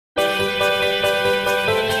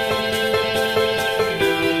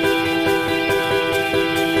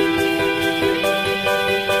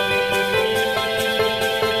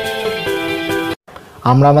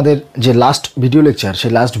আমরা আমাদের যে লাস্ট ভিডিও লেকচার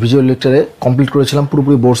সেই লাস্ট ভিডিও লেকচারে কমপ্লিট করেছিলাম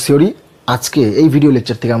পুরোপুরি বোর্স থিওরি। আজকে এই ভিডিও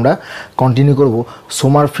লেকচার থেকে আমরা কন্টিনিউ করব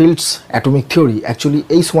সোমারফিল্ডস অ্যাটমিক থিওরি। অ্যাকচুয়ালি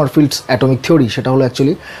এই সোমারফিল্ডস অ্যাটমিক থিওরি সেটা হলো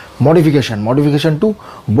actually modification two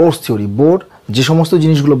Bohr's theory. Bore যে সমস্ত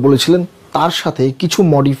জিনিসগুলো বলেছিলেন তার সাথে কিছু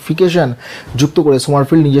মডিফিকেশান যুক্ত করে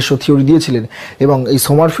সোমারফিল্ড নিজস্ব থিওরি দিয়েছিলেন, এবং এই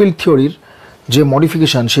সোমারফিল্ড থিওরির যে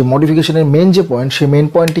মডিফিকেশান সেই মডিফিকেশানের মেন যে পয়েন্ট সেই মেন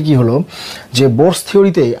পয়েন্টটি কী হলো যে বোর্স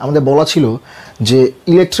থিওরিতে আমাদের বলা ছিল যে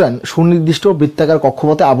ইলেকট্রন সুনির্দিষ্ট বৃত্তাকার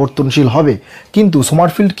কক্ষপথে আবর্তনশীল হবে, কিন্তু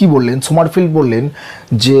সোমারফিল্ড কি বললেন? সোমারফিল্ড বললেন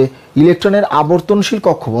যে ইলেকট্রনের আবর্তনশীল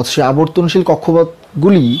কক্ষপথ, সেই আবর্তনশীল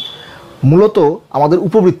কক্ষপথগুলি মূলত আমাদের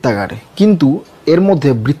উপবৃত্তাকার, কিন্তু এর মধ্যে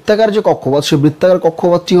বৃত্তাকার যে কক্ষপথ সেই বৃত্তাকার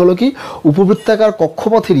কক্ষপথটি হলো কি উপবৃত্তাকার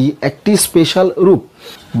কক্ষপথেরই একটি স্পেশাল রূপ।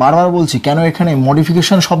 বারবার বলছি কেন এখানে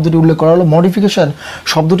মডিফিকেশন শব্দটি উল্লেখ করা হলো। মডিফিকেশন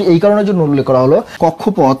শব্দটি এই কারণের জন্য উল্লেখ করা হলো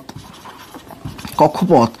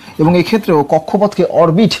কক্ষপথ এবং এক্ষেত্রেও কক্ষপথকে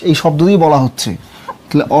অরবিট এই শব্দ দিয়ে বলা হচ্ছে।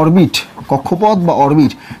 তাহলে অরবিট, কক্ষপথ বা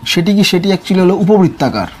অরবিট সেটি কি? সেটি অ্যাকচুয়ালি হলো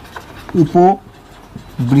উপবৃত্তাকার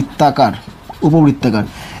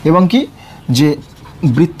এবং কি যে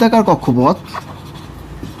বৃত্তাকার কক্ষপথ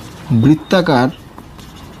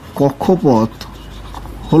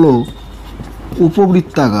হলো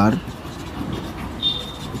উপবৃত্তাকার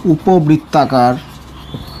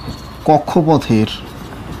কক্ষপথের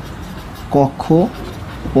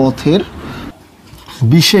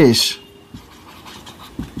বিশেষ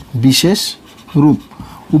রূপ,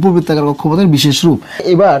 উপবৃত্তাকার কক্ষপথের বিশেষ রূপ।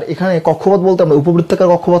 এবার এখানে কক্ষপথ বলতে আমরা উপবৃত্তাকার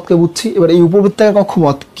কক্ষপথকে বুঝছি। এবার এই উপবৃত্তাকার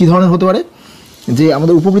কক্ষপথ কী ধরনের হতে পারে? যে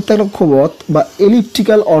আমাদের উপবৃত্তাকার কক্ষপথ বা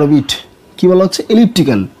এলিপ্টিক্যাল অরবিট, কি বলা হচ্ছে?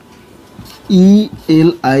 এলিপ্টিক্যাল,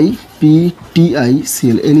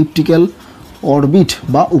 ELIPTICAL, এলিপ্টিক্যাল অরবিট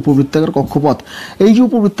বা উপবৃত্তাকার কক্ষপথ। এই যে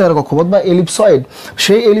উপবৃত্তাকার কক্ষপথ বা এলিপসয়েড,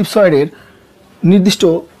 সেই এলিপসয়েডের নির্দিষ্ট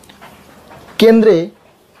কেন্দ্রে,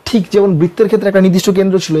 ঠিক যেমন বৃত্তের ক্ষেত্রে একটা নির্দিষ্ট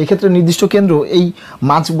কেন্দ্র ছিল, এক্ষেত্রে নির্দিষ্ট কেন্দ্র এই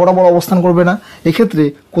মাঝ বরাবর অবস্থান করবে না, এক্ষেত্রে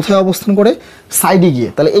কোথায় অবস্থান করে? সাইডে গিয়ে।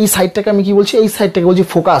 তাহলে এই সাইডটাকে আমি কি বলছি? এই সাইডটাকে বলছি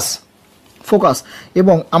ফোকাস।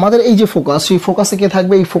 এবং আমাদের এই যে ফোকাস, সেই ফোকাসে কে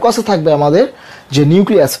থাকবে? এই ফোকাসে থাকবে আমাদের যে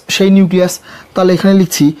নিউক্লিয়াস, সেই নিউক্লিয়াস। তাহলে এখানে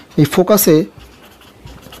লিখছি এই ফোকাসে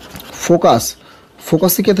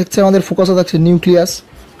কে থাকছে? আমাদের ফোকাসে থাকছে নিউক্লিয়াস,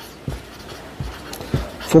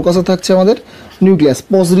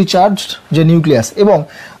 পজিটিভ চার্জড যে নিউক্লিয়াস। এবং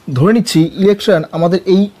ধরে নিচ্ছি ইলেকট্রন আমাদের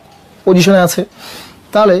এই পজিশনে আছে।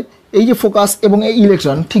 তাহলে এই যে ফোকাস এবং এই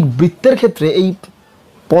ইলেকট্রন ঠিক বৃত্তের ক্ষেত্রে এই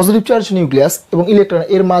পজিটিভ চার্জ নিউক্লিয়াস এবং ইলেকট্রন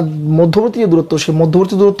এর মধ্যবর্তী যে দূরত্ব, সেই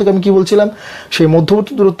মধ্যবর্তী দূরত্বকে আমি কী বলছিলাম? সেই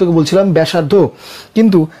মধ্যবর্তী দূরত্বকে বলছিলাম ব্যাসার্ধ।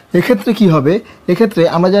 কিন্তু এক্ষেত্রে কি হবে? এক্ষেত্রে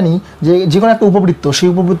আমরা জানি যে কোনো একটা উপবৃত্ত, সেই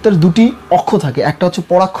উপবৃত্তের দুটি অক্ষ থাকে, একটা হচ্ছে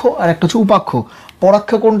পরাক্ষ আর একটা হচ্ছে উপাক্ষ। পরাক্ষ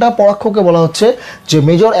কোনটা? পরাক্ষকে বলা হচ্ছে যে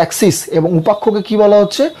মেজর অ্যাক্সিস এবং উপাক্ষকে কি বলা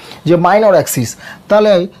হচ্ছে? যে মাইনর অ্যাক্সিস।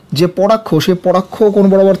 তাহলে যে পরাক্ষ, সেই পরাক্ষ কোন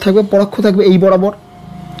বরাবর থাকবে? পরাক্ষ থাকবে এই বরাবর,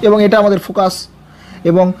 এবং এটা আমাদের ফোকাস।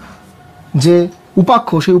 এবং যে উপাক্ষ,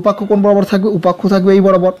 সেই উপাক্ষ কোন বরাবর থাকবে? উপাক্ষ থাকবে এই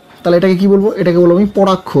বরাবর। তাহলে এটাকে কি বলবো? এটাকে বলবো আমি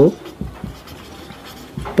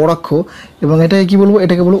পরাক্ষ, এবং এটাকে কি বলবো?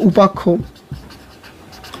 এটাকে বলবো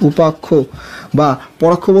উপাক্ষ বা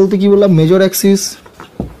পরাক্ষ বলতে কি বললাম? মেজর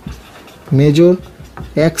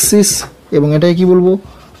অ্যাক্সিস, এবং এটাকে কি বলবো?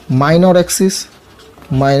 Minor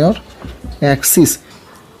Axis.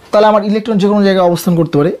 তাহলে আমার ইলেকট্রন যে কোনো জায়গায় অবস্থান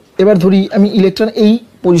করতে পারে। এবার ধরি আমি ইলেকট্রন এই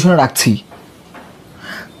পজিশনে রাখছি,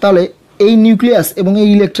 তাহলে এই নিউক্লিয়াস এবং এই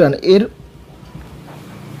ইলেকট্রন এর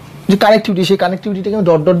যে কানেক্টিভিটি, সেই কানেক্টিভিটিটাকে আমি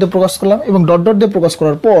ডট দিয়ে প্রকাশ করলাম, এবং ডট দিয়ে প্রকাশ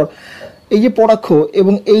করার পর এই যে পরাক্ষ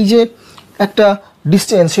এবং এই যে একটা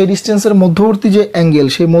ডিস্টেন্স, সেই ডিস্টেন্সের মধ্যবর্তী যে অ্যাঙ্গেল,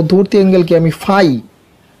 সেই মধ্যবর্তী অ্যাঙ্গেলকে আমি ফাই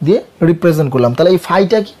দিয়ে রিপ্রেজেন্ট করলাম। তাহলে এই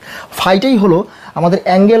ফাইটাই হলো আমাদের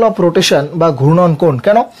অ্যাঙ্গেল অফ রোটেশন বা ঘূর্ণন কোণ।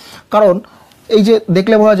 কেন? কারণ এই যে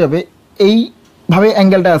দেখলে বোঝা যাবে এইভাবে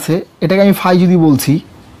অ্যাঙ্গেলটা আছে, এটাকে আমি ফাই যদি বলছি,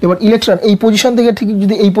 এবার ইলেকট্রন এই পজিশন থেকে ঠিক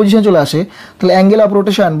যদি এই পজিশনে চলে আসে, তাহলে অ্যাঙ্গেল অফ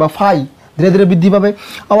রোটেশন বা ফাই ধীরে ধীরে বৃদ্ধি পাবে।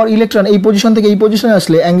 আবার ইলেকট্রন এই পজিশন থেকে এই পজিশনে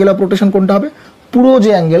আসলে অ্যাঙ্গেল অফ রোটেশন কোনটা হবে? পুরো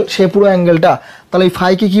যে অ্যাঙ্গেল, সে পুরো অ্যাঙ্গেলটা। তাহলে এই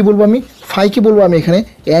ফাইকে কী বলবো আমি? ফাইকে বলবো আমি এখানে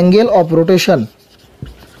অ্যাঙ্গেল অফ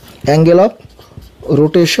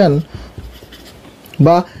রোটেশন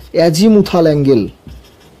বা অ্যাজিমুথাল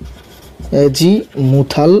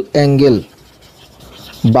অ্যাঙ্গেল।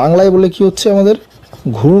 বাংলায় বলে কি হচ্ছে আমাদের?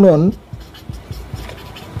 ঘূর্ণন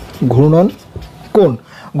কোণ।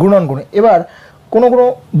 এবার কোনো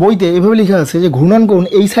বইতে এভাবে লেখা আছে যে ঘূর্ণন কোণ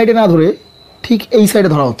এই সাইডে না ধরে ঠিক এই সাইডে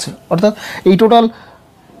ধরা হচ্ছে, অর্থাৎ এই টোটাল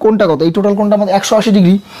কোণটা কত? এই টোটাল কোণটা আমাদের 180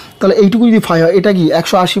 ডিগ্রি। তাহলে এইটুকু যদি ফাই হয়, এটা কি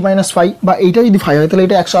 180 মাইনাস ফাই, বা এইটা যদি ফাই হয় তাহলে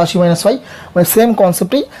এটা 180 মাইনাস ফাই, মানে সেম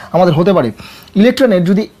কনসেপ্টেই আমাদের হতে পারে। ইলেকট্রনের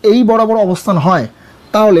যদি এই বরাবর অবস্থান হয়,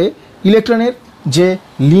 তাহলে ইলেকট্রনের যে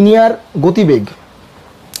লিনিয়ার গতিবেগ,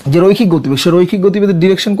 যে রৈখিক গতিবেগ, সে রৈখিক গতিবেগের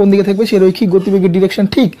ডিরেকশন কোন দিকে থাকবে? সেই রৈখিক গতিবেগের ডিরেকশন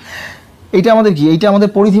ঠিক এইটা আমাদের কি, এইটা আমাদের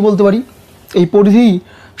পরিধি বলতে পারি। এই পরিধির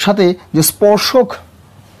সাথে যে স্পর্শক,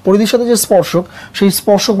 পরিধির সাথে যে স্পর্শক, সেই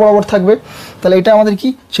স্পর্শক বরাবর থাকবে। তাহলে এটা আমাদের কি,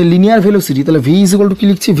 সে লিনিয়ার ভেলোসিটি। তাহলে ভি ইজ ইকুয়াল টু কি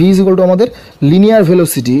লিখছি? ভি ইজ ইকুয়াল টু আমাদের লিনিয়ার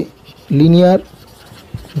ভেলোসিটি, লিনিয়ার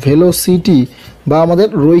ভেলোসিটি বা আমাদের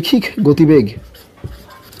রৈখিক গতিবেগ,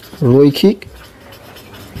 রৈখিক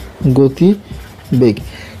গতিবেগ।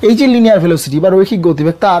 এই যে লিনিয়ার ভেলোসিটি বা রৈখিক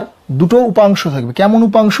গতিবেগ, তার দুটো উপাংশ থাকবে। কেমন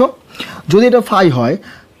উপাংশ? যদি এটা ফাই হয়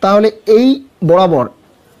তাহলে এই বরাবর,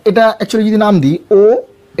 এটা অ্যাকচুয়ালি যদি নাম দিই ও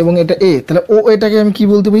এবং এটা এ, তাহলে ও এটাকে আমি কি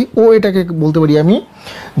বলতে পারি? ও এটাকে বলতে পারি আমি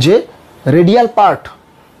যে radial part,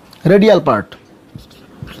 radial part,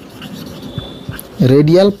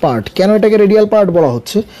 radial part. কেন এটাকে রেডিয়াল পার্ট বলা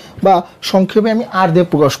হচ্ছে বা সংক্ষেপে আমি আর দিয়ে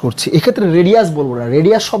প্রকাশ করছি, এক্ষেত্রে রেডিয়াস বলবো না।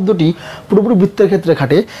 রেডিয়াস শব্দটি পুরোপুরি বৃত্তের ক্ষেত্রে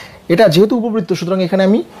খাটে। এটা যেহেতু উপবৃত্ত, সুতরাং এখানে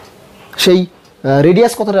আমি সেই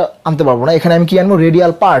রেডিয়াস কথাটা আনতে পারবো না। এখানে আমি কি আনবো?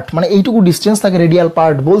 রেডিয়াল পার্ট, মানে এইটুকু ডিস্টেন্স তাকে রেডিয়াল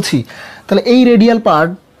পার্ট বলছি। তাহলে এই রেডিয়াল পার্ট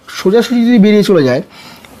সোজাসুজি যদি বেরিয়ে চলে যায়,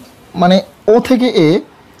 মানে ও থেকে এ,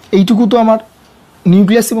 এইটুকু তো আমার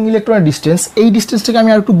নিউক্লিয়াস এবং ইলেকট্রনের ডিস্টেন্স। এই ডিস্টেন্সটাকে আমি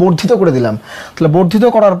আর একটু বর্ধিত করে দিলাম। তাহলে বর্ধিত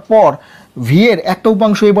করার পর ভি এর একটা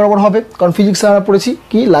উপাংশ এই বরাবর হবে, কারণ ফিজিক্সে আমরা পড়েছি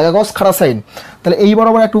কি, লাগা গস খাড়া সাইন। তাহলে এই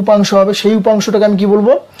বরাবর একটা উপাংশ হবে, সেই উপাংশটাকে আমি কি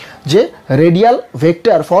বলবো? যে রেডিয়াল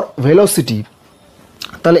ভেক্টর ফর ভেলোসিটি।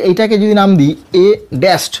 তাহলে এইটাকে যদি নাম দিই এ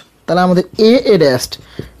ড্যাস্ট, তাহলে আমাদের এ এ ড্যাস্ট,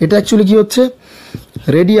 এটা অ্যাকচুয়ালি কি হচ্ছে?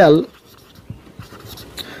 Radial,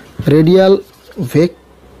 radial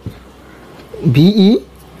ভিই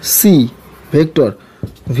C vector,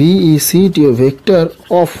 ভিই C T vector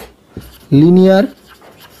of linear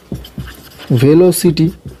velocity.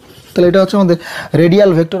 তাহলে এটা হচ্ছে আমাদের radial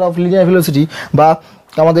vector of linear velocity, বা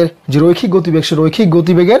আমাদের যে রৈখিক গতিবেগ, সে রৈখিক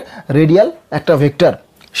গতিবেগের রেডিয়াল একটা ভেক্টর,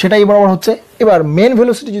 সেটা এই বরাবর হচ্ছে। এবার মেন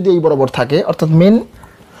ভেলোসিটি যদি এই বরাবর থাকে, অর্থাৎ মেন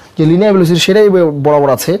যে লিনিয়ার ভেলোসিটি সেটাই বরাবর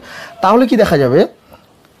আছে, তাহলে কি দেখা যাবে?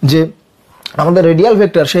 যে আমাদের রেডিয়াল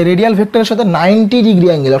ভেক্টর, সেই রেডিয়াল ভেক্টরের সাথে 90 ডিগ্রি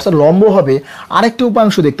অ্যাঙ্গেল, অর্থাৎ লম্ব হবে আরেকটা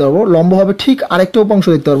উপাংশ দেখতে পারবো, লম্ব হবে ঠিক আরেকটা উপাংশ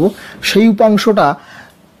দেখতে পারবো। সেই উপাংশটা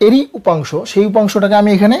এরই উপাংশ, সেই উপাংশটাকে আমি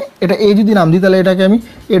এখানে, এটা এ যদি নাম দিই, তাহলে এটাকে আমি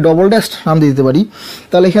এ ডবল ড্যাশ নাম দিয়ে দিতে পারি।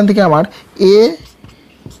 তাহলে এখান থেকে আমার এ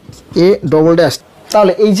এ ডবল ড্যাশ,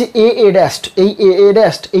 তাহলে এই যে এ এ ড্যাস্ট, এই এ এ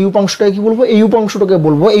ড্যাস্ট, এই উপাংশটাকে কি বলবো? এই উপাংশটাকে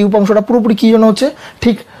বলবো, এই উপাংশটা পুরোপুরি কী জন্য হচ্ছে?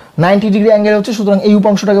 ঠিক 90 ডিগ্রি অ্যাঙ্গেল হচ্ছে। সুতরাং এই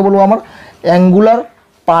উপাংশটাকে বলবো আমার angular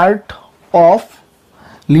part of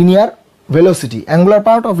linear velocity, angular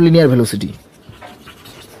part of linear velocity,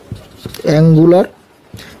 angular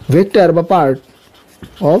vector বা পার্ট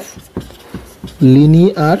অফ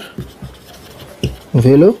লিনিয়ার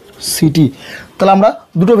ভেলোসিটি। তাহলে আমরা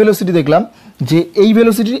দুটো ভেলোসিটি দেখলাম, যে এই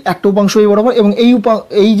ভেলোসিটির একটা উপাংশ এই বরাবর, এবং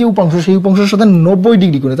এই যে উপাংশ, সেই উপাংশের সাথে 90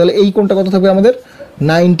 ডিগ্রি করে। তাহলে এই কোণটা কত থাকবে আমাদের?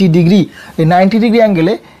 90 ডিগ্রি। এই 90 ডিগ্রি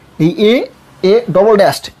অ্যাঙ্গেলে এই এ এ ডবল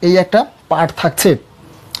ড্যাস্ট এই একটা পার্ট থাকছে।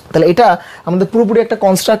 তাহলে এটা আমাদের পুরোপুরি একটা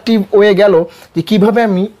কনস্ট্রাকটিভ ওয়ে গেল যে কীভাবে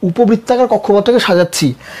আমি উপবৃত্তাকার কক্ষপথটাকে সাজাচ্ছি।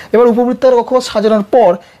 এবার উপবৃত্তাকার কক্ষপথ সাজানোর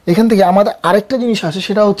পর এখান থেকে আমাদের আরেকটা জিনিস আসে,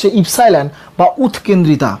 সেটা হচ্ছে ইপসাইলন বা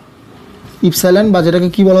উৎকেন্দ্রিতা। ইপসাইলন বা যেটাকে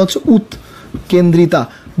কী বলা হচ্ছে? উৎকেন্দ্রিতা।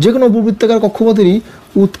 যে কোনো উপবৃত্তাকার কক্ষপথেরই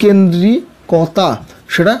উৎকেন্দ্রিকতা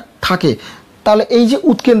সেটা থাকে। তাহলে এই যে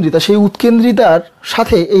উৎকেন্দ্রিতা, সেই উৎকেন্দ্রিতার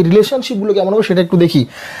সাথে এই রিলেশনশিপগুলো কেমন হবে সেটা একটু দেখি।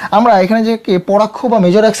 আমরা এখানে যে পরাক্ষ বা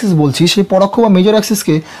মেজর অ্যাক্সিস বলছি, সেই পরাক্ষ বা মেজর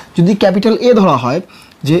অ্যাক্সিসকে যদি ক্যাপিটাল এ ধরা হয়,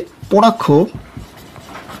 যে পরাক্ষ,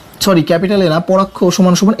 সরি ক্যাপিটাল এ না, পরাক্ষ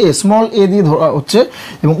সমান সমান এ, স্মল এ দিয়ে ধরা হচ্ছে,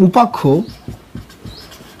 এবং উপাক্ষ,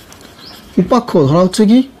 উপাক্ষ ধরা হচ্ছে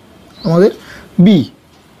কি আমাদের বি।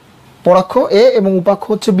 পরাক্ষ এ এবং উপাক্ষ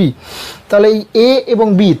হচ্ছে বি। তাহলে এই এ এবং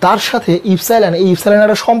বি তার সাথে ইপসাইলন, এই ইপসাইলনের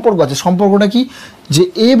একটা সম্পর্ক আছে। সম্পর্কটা কি? যে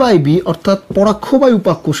এ বাই বি অর্থাৎ পরাক্ষ বাই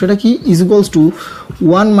উপাক্ষ, সেটা কি? Is equals to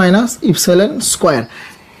 1 minus epsilon square.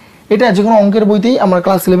 এটা যে কোনো অঙ্কের বইতেই আমরা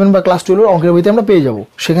ক্লাস 11 বা ক্লাস 12 অঙ্কের বইতে আমরা পেয়ে যাবো।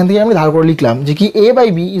 সেখান থেকে আমি ধার করে লিখলাম যে কি এ by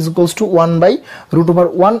B is equals to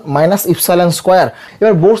 1/√1 minus epsilon square.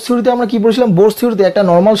 এবার বোর্স থিওরিতে আমরা কি পড়েছিলাম? বোর্স থিওরিতে একটা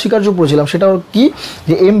নর্মাল স্বীকার্য পড়েছিলাম, সেটা কি?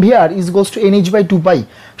 যে mvr is equals to nh/2π।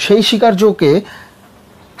 সেই স্বীকার্যকে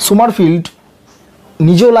সোমারফিল্ড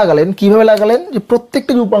নিজেও লাগালেন। কীভাবে লাগালেন? যে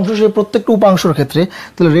প্রত্যেকটা যে উপাংশ, সেই প্রত্যেকটা উপাংশের ক্ষেত্রে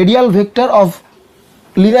তাহলে radial vector of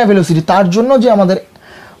linear velocity, তার জন্য যে আমাদের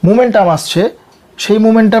মোমেন্টাম আসছে, সেই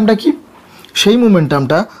মোমেন্টামটা কি? সেই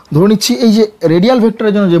মোমেন্টামটা ধরে নিচ্ছি এই যে রেডিয়াল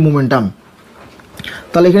ভেক্টরের জন্য যে মোমেন্টাম,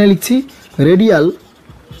 তাহলে এখানে লিখছি radial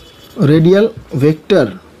vector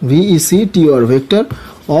VECTOR vector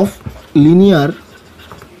of linear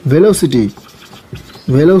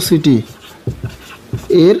velocity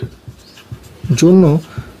এর জন্য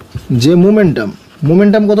যে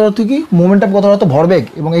মোমেন্টাম কত অর্থ কি? মোমেন্টাম কত অর্থ ভরবেগ,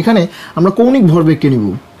 এবং এখানে আমরা কৌণিক ভরবেগকে নিব।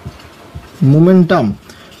 মোমেন্টাম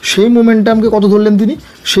সেই মোমেন্টামকে কত ধরলেন তিনি,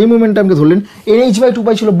 সেই মোমেন্টামকে ধরলেন NH/2π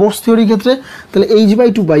ছিল বোর্স থিওরির ক্ষেত্রে, তাহলে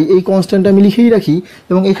H/2π এই কনস্ট্যান্টটা আমি লিখেই রাখি,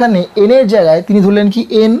 এবং এখানে n এর জায়গায় তিনি ধরলেন কি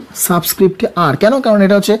n সাবস্ক্রিপ্টে r। কেন? কারণ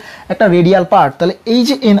এটা হচ্ছে একটা রেডিয়াল পার্ট। তাহলে এই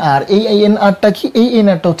যে nr, এই nrটা কি, এই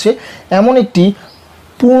nrটা হচ্ছে এমন একটি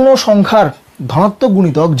পূর্ণ সংখ্যার ধনাত্মক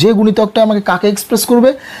গুণিতক, যে গুণিতকটা আমাকে কাকে এক্সপ্রেস করবে,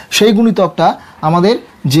 সেই গুণিতকটা আমাদের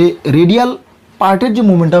যে রেডিয়াল পার্টের যে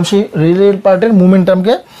মোমেন্টাম, সেই রেডিয়াল পার্টের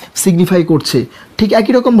মোমেন্টামকে সিগনিফাই করছে। ঠিক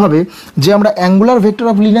একই রকমভাবে যে আমরা angular vector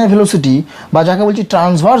of linear velocity বা যাকে বলছি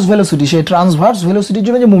ট্রান্সভার্স ভেলোসিটি, সেই ট্রান্সভার্স ভেলোসিটির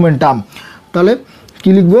জন্য যে মোমেন্টাম, তাহলে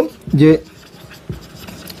কি লিখব যে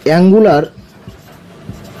angular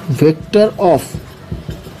vector of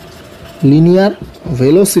linear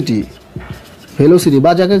velocity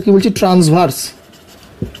বা যাকে কি বলছি ট্রান্সভার্স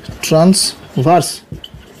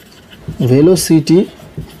ভেলোসিটি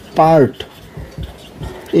পার্ট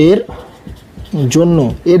এর জন্য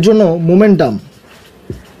মোমেন্টাম,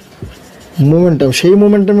 সেই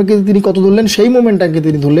মোমেন্টামকে তিনি কত ধরলেন, সেই মোমেন্টামকে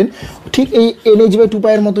তিনি ধরলেন ঠিক এই NH/2π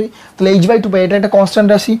এর মতোই। তাহলে H/2π এটা একটা কনস্ট্যান্ট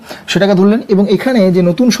রাশি, সেটাকে ধরলেন, এবং এখানে যে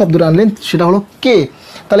নতুন শব্দটা আনলেন সেটা হলো কে।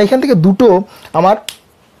 তাহলে এখান থেকে দুটো আমার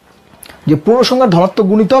যে পূর্ণ সংখ্যার ধনাত্মক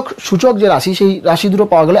গুণিতক সূচক যে রাশি, সেই রাশি দুটো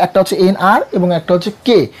পাওয়া গেল, একটা হচ্ছে nr এবং একটা হচ্ছে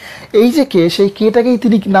কে। এই যে কে, সেই কেটাকেই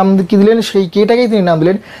তিনি নাম কি দিলেন, সেই কেটাকেই তিনি নাম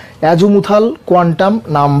দিলেন অ্যাজুমুথাল কোয়ান্টাম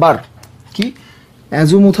নাম্বার। কি?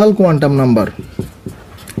 অ্যাজুমুথাল quantum number,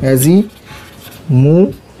 azimuthal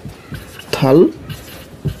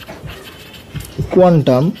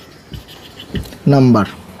quantum number.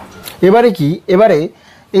 এবারে কি, এবারে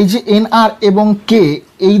এই যে nr এবং কে,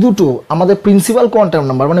 এই দুটো আমাদের প্রিন্সিপাল কোয়ান্টাম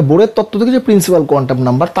নাম্বার, মানে বোরের তত্ত্ব থেকে যে প্রিন্সিপাল কোয়ান্টাম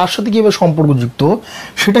নাম্বার, তার সাথে কীভাবে সম্পর্কযুক্ত,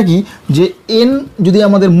 সেটা কি যে n যদি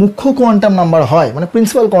আমাদের মুখ্য কোয়ান্টাম নাম্বার হয়, মানে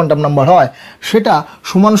প্রিন্সিপাল কোয়ান্টাম নাম্বার হয়, সেটা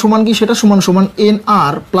সমান সমান কি, সেটা সমান সমান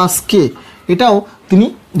nr প্লাস কে, এটাও তিনি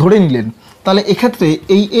ধরে নিলেন। তাহলে এক্ষেত্রে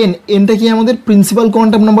এই nটা কি আমাদের প্রিন্সিপাল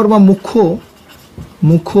কোয়ান্টাম নাম্বার বা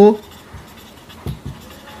মুখ্য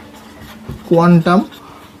কোয়ান্টাম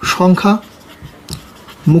সংখ্যা,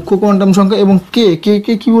 এবং কে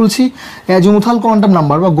কি বলছি, অ্যাজিমুথাল কোয়ান্টাম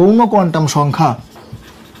নাম্বার বা গৌণ কোয়ান্টাম সংখ্যা,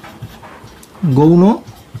 গৌণ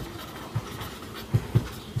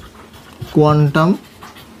কোয়ান্টাম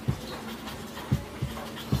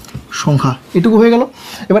সংখ্যা। এটুকু হয়ে গেল।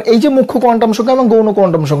 এবার এই যে মুখ্য কোয়ান্টাম সংখ্যা এবং গৌণ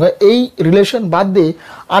কোয়ান্টাম সংখ্যা, এই রিলেশন বাদ দিয়ে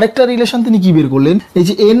আরেকটা রিলেশন তিনি কি বের করলেন, এই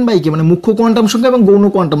যে n/k মানে মুখ্য কোয়ান্টাম সংখ্যা এবং গৌণ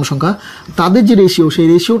কোয়ান্টাম সংখ্যা, তাদের যে রেশিও, সেই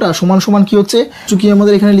রেশিওটা সমান সমান কি হচ্ছে, কি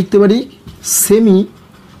আমাদের এখানে লিখতে পারি সেমি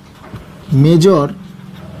মেজর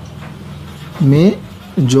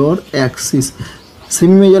অ্যাক্সিস,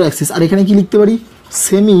 আর এখানে কি লিখতে পারি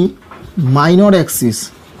সেমি মাইনর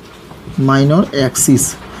অ্যাক্সিস।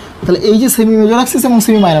 তাহলে এই যে সেমি মেজর অ্যাক্সিস এবং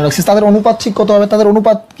সেমি মাইনর অ্যাক্সিস, তাদের অনুপাত ঠিক কত হবে, তাদের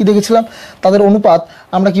অনুপাত কি দেখেছিলাম, তাদের অনুপাত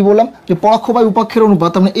আমরা কি বললাম যে পরোক্ষ বাই উপাক্ষের অনুপাত,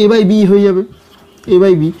 তার মানে a/b হয়ে যাবে,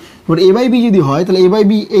 a/b। এবার a/b যদি হয়, তাহলে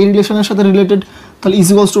a/b এই রিলেশনের সাথে রিলেটেড, তাহলে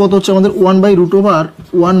ইকুয়ালস টু কত হচ্ছে আমাদের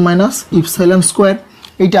 1/√1 মাইনাস ইপসাইলন স্কোয়ার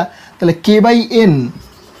এইটা। তাহলে k/n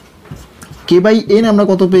আমরা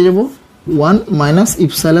কত পেয়ে যাব 1 মাইনাস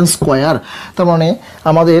ইপসাইলন স্কোয়ার। তার মানে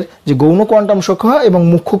আমাদের যে গৌণ কোয়ান্টাম সংখ্যা এবং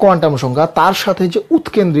মুখ্য কোয়ান্টাম সংখ্যা, তার সাথে যে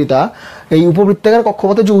উৎকেন্দ্রিতা, এই উপবৃত্তাকার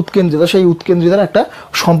কক্ষপথের যে উৎকেন্দ্রিতা, সেই উৎকেন্দ্রিতার একটা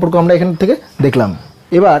সম্পর্ক আমরা এখান থেকে দেখলাম।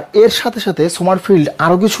 এবার এর সাথে সাথে সোমারফিল্ড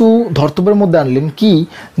আরও কিছু ধর্তব্যের মধ্যে আনলেন কি,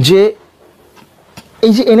 যে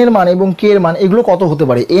এই যে n এর মান এবং k এর মান এগুলো কত হতে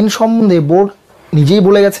পারে, n সম্বন্ধে বোর্ড নিজেই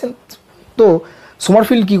বলে গেছেন। তো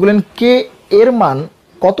সোমারফিল্ড কী করলেন, k এর মান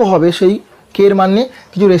কত হবে, সেই k এর মান নিয়ে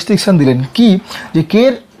কিছু রেস্ট্রিকশন দিলেন, কি যে k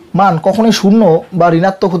এর মান কখনোই শূন্য বা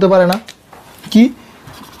ঋণাত্মক হতে পারে না। কি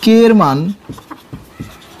k এর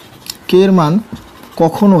মান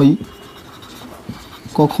কখনোই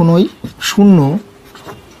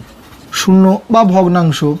শূন্য বা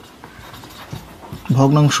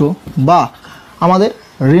ভগ্নাংশ বা আমাদের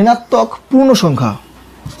ঋণাত্মক পূর্ণ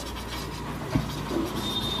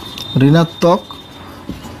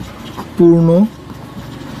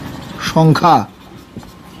সংখ্যা,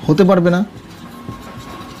 হতে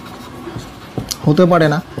পারে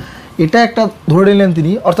না, এটা একটা ধরে নিলেন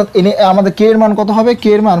তিনি। অর্থাৎ আমাদের কে এর মান কত হবে,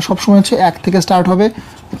 কে এর মান সবসময় হচ্ছে 1 থেকে স্টার্ট হবে,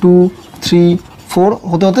 2, 3, 4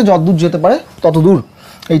 হতে হতে যতদূর যেতে পারে তত দূর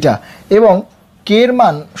এইটা। এবং কে এর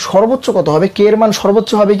মান সর্বোচ্চ কত হবে, কে এর মান সর্বোচ্চ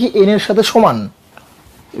হবে কি n এর সাথে সমান,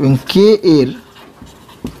 এবং কে এর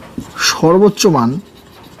সর্বোচ্চ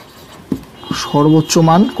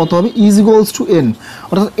মান কত হবে, ইজ ইকুয়ালস টু n,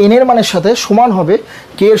 অর্থাৎ n এর মানের সাথে সমান হবে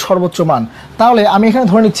কে এর সর্বোচ্চ মান। তাহলে আমি এখানে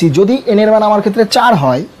ধরে নিচ্ছি যদি n এর মান আমার ক্ষেত্রে 4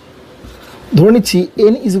 হয়, ধরে নিচ্ছি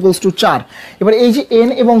n ইজ ইকুয়ালস টু 4। এবার এই যে n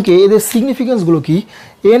এবং k এদের সিগনিফিকেন্সগুলো কি,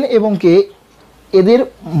 n এবং k এদের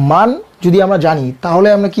মান যদি আমরা জানি, তাহলে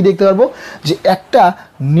আমরা কি দেখতে পারবো যে একটা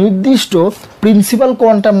নির্দিষ্ট প্রিন্সিপাল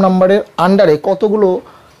কোয়ান্টাম নাম্বারের আন্ডারে কতগুলো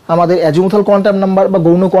আমাদের অ্যাজিমুথাল কোয়ান্টাম নাম্বার বা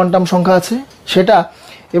গৌণ কোয়ান্টাম সংখ্যা আছে সেটা,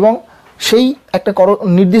 এবং সেই একটা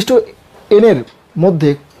নির্দিষ্ট এনের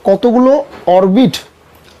মধ্যে কতগুলো অরবিট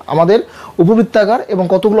আমাদের উপবৃত্তাকার এবং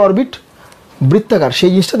কতগুলো অরবিট বৃত্তাকার,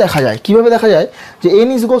 সেই জিনিসটা দেখা যায়। কিভাবে দেখা যায়? যে n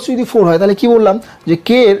ইকুয়ালস যদি 4 হয় তাহলে কি বললাম যে k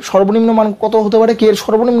এর সর্বনিম্ন মান কত হতে পারে? k এর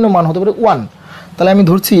সর্বনিম্ন মান হতে পারে 1। তাহলে আমি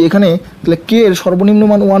ধরছি এখানে তাহলে k এর সর্বনিম্ন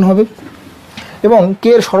মান 1 হবে এবং k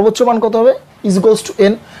এর সর্বোচ্চ মান কত হবে? Equals to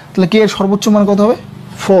n। তাহলে k এর সর্বোচ্চ মান কত হবে?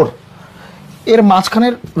 4। এর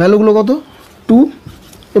মাঝখানের ভ্যালুগুলো কত? 2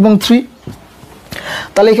 এবং 3।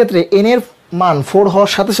 তাহলে এক্ষেত্রে n এর মান 4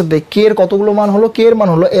 হওয়ার সাথে সাথে k এর কতগুলো মান হলো? k এর মান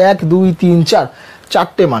হলো 1 2 3 4,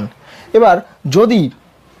 চারটে মান। এবার যদি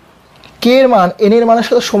k এর মান n এর মানের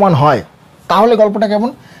সাথে সমান হয় তাহলে গল্পটা কেমন?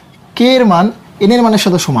 k এর মান n এর মানের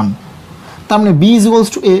সাথে সমান, তার মানে b ইকুয়ালস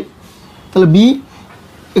টু a। তাহলে b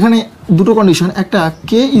এখানে দুটো কন্ডিশন, একটা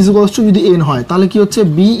k ইকুয়ালস টু যদি n হয় তাহলে কি হচ্ছে?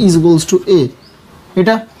 b equals to a।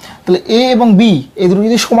 এটা তাহলে a এবং b এই দুটো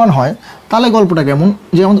যদি সমান হয় তাহলে গল্পটা কেমন?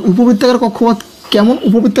 যে আমাদের উপবৃত্তাকার কক্ষপথ কেমন?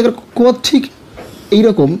 উপবৃত্তাকার কক্ষপথ ঠিক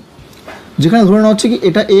এইরকম, যেখানে ধরে নেওয়া হচ্ছে কি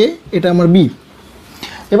এটা a, এটা আমার b।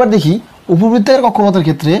 এবার দেখি উপবৃত্তাকার কক্ষপথের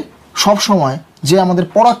ক্ষেত্রে সব সময় যে আমাদের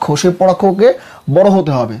পরাক্ষ, সেই পরাক্ষকে বড়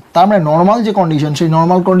হতে হবে। তার মানে নর্মাল যে কন্ডিশন, সেই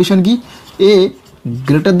নর্মাল কন্ডিশন কি? a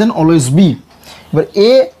greater than always b। এবার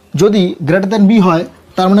a যদি গ্রেটার দেন b হয়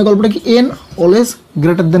তার মানে গল্পটা কি? n always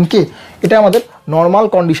greater than k। এটা আমাদের নর্মাল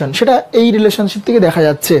কন্ডিশন, সেটা এই রিলেশনশিপ থেকে দেখা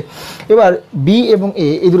যাচ্ছে। এবার b এবং a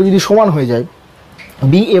এই দুটো যদি সমান হয়ে যায়,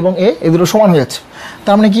 b এবং a এই দুটো সমান হয়ে যাচ্ছে,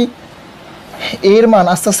 তার মানে কি? a এর মান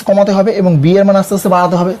আস্তে আস্তে কমাতে হবে এবং b এর মান আস্তে আস্তে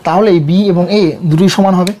বাড়াতে হবে, তাহলে এই b এবং a দুটোই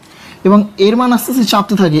সমান হবে। এবং এর মান আস্তে আস্তে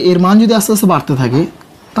চাপতে থাকে, এর মান যদি আস্তে আস্তে বাড়তে থাকে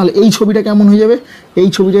তাহলে এই ছবিটা কেমন হয়ে যাবে? এই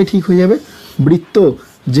ছবিটাই ঠিক হয়ে যাবে বৃত্ত,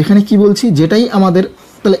 যেখানে কি বলছি, যেটাই আমাদের,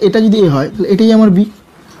 তাহলে এটা যদি a হয় তাহলে এটাই আমার b।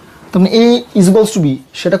 তার মানে a ইকুয়ালস টু b,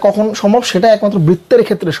 সেটা কখন সম্ভব? সেটা একমাত্র বৃত্তের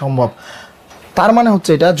ক্ষেত্রে সম্ভব। তার মানে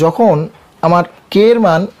হচ্ছে এটা যখন আমার k এর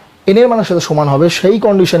মান n এর মানের সাথে সমান হবে, সেই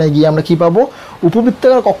কন্ডিশনে গিয়ে আমরা কি পাবো?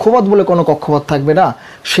 উপবৃত্তাকার কক্ষপথ বলে কোনো কক্ষপথ থাকবে না।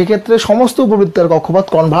 সেক্ষেত্রে সমস্ত উপবৃত্তাকার কক্ষপথ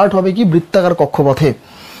কনভার্ট হবে কি? বৃত্তাকার কক্ষপথে।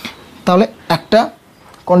 তাহলে একটা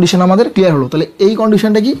কন্ডিশন আমাদের ক্লিয়ার হলো। তাহলে এই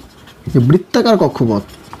কন্ডিশনটা কি? যে বৃত্তাকার কক্ষপথ,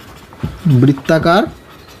 বৃত্তাকার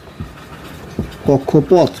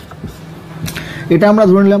কক্ষপথ এটা আমরা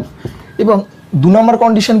ধরে নিলাম। এবং 2 নম্বর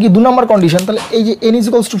কন্ডিশন কি? 2 নম্বর কন্ডিশন তাহলে এই যে n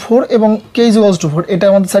ইকুয়ালস টু 4 এবং k ইকুয়ালস টু 4, এটা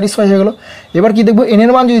আমাদের স্যাটিসফাই হয়ে গেল। এবার কি দেখবো? n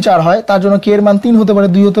এর মান যদি 4 হয় তার জন্য k এর মান 3 হতে পারে,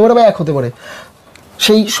 2 হতে পারে বা 1 হতে পারে।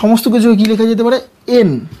 সেই সমস্ত কিছু কি লেখা যেতে পারে? n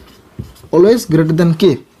always greater than k।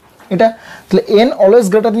 এটা তাহলে n অলওয়েজ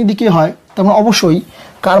গ্রেটার দ্যান যদি k হয় তার মানে অবশ্যই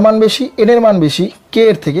কার মান বেশি? n এর মান বেশি k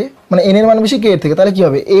এর থেকে, মানে n এর মান বেশি k এর থেকে। তাহলে কি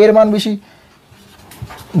হবে? a এর মান বেশি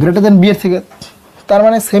গ্রেটার দ্যান b এর থেকে, তার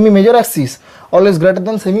মানে semi major Axis always greater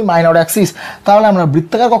than semi minor Axis. তাহলে আমরা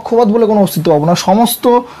বৃত্তাকার কক্ষপথ বলে কোনো অস্তিত্ব পাবো না। সমস্ত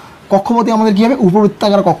কক্ষপথই আমাদের কী হবে?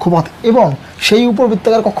 উপবৃত্তাকার কক্ষপথ। এবং সেই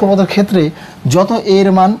উপবৃত্তাকার কক্ষপথের ক্ষেত্রে যত এর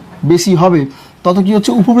মান বেশি হবে তত কি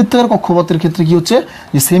হচ্ছে? উপবৃত্তাকার কক্ষপথের ক্ষেত্রে কি হচ্ছে?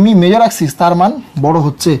 যে সেমি মেজর অ্যাক্সিস তার মান বড়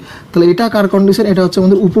হচ্ছে। তাহলে এটা কার কন্ডিশন? এটা হচ্ছে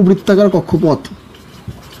আমাদের উপবৃত্তাকার কক্ষপথ,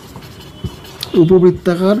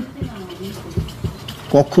 উপবৃত্তাকার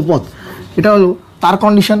কক্ষপথ এটা হলো তার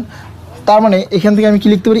কন্ডিশন। তার মানে এখান থেকে আমি কি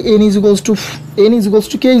লিখতে পারি? n equals to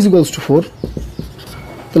k equals to 4।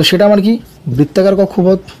 তাহলে সেটা আমার কি? বৃত্তাকার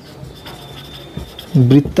কক্ষপথ,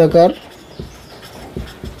 বৃত্তাকার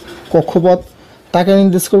কক্ষপথ তাকে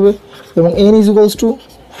নির্দেশ করবে। এবং n equals to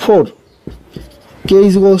 4, k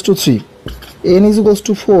equals to 3, n equals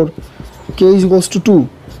to 4, k equals to 2,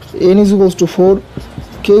 n equals to 4,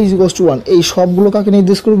 k equals to 1, এই সবগুলো কাকে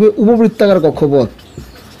নির্দেশ করবে? উপবৃত্তাকার কক্ষপথ,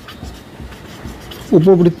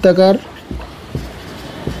 উপবৃত্তাকার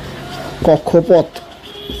কক্ষপথ,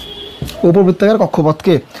 উপবৃত্তাকার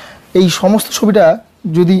কক্ষপথকে। এই সমস্ত ছবিটা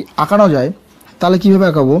যদি আঁকানো যায় তাহলে কীভাবে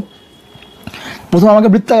আঁকাবো? প্রথমে আমাকে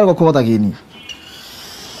বৃত্তাকার কক্ষপথ আঁকিয়ে নিই।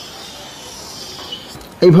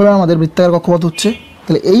 এইভাবে আমাদের বৃত্তাকার কক্ষপথ হচ্ছে।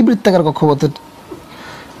 তাহলে এই বৃত্তাকার কক্ষপথের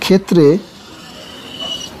ক্ষেত্রে,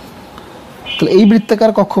 তাহলে এই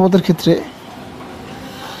বৃত্তাকার কক্ষপথের ক্ষেত্রে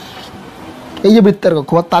এই যে বৃত্তাকার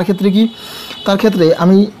কক্ষপথ তার ক্ষেত্রে কি? তার ক্ষেত্রে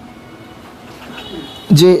আমি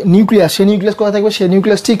যে নিউক্লিয়াস, সেই নিউক্লিয়াস কোথায় থাকবে? সেই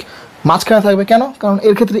নিউক্লিয়াস ঠিক মাঝখানে থাকবে। কেন? কারণ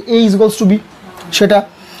এর ক্ষেত্রে a ইকুয়ালস টু b সেটা।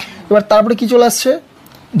 এবার তারপরে কি চলে আসছে?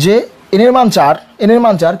 যে n এর মান 4, n এর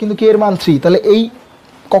মান 4 কিন্তু k এর মান 3। তাহলে এই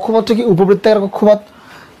কক্ষপথটা কি? উপবৃত্তাকার কক্ষপথ।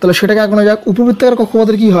 তাহলে সেটাকে আঁকানো যাক। উপবৃত্তাকার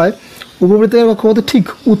কক্ষপথের কি হয়? উপবৃত্তাকার কক্ষপথের ঠিক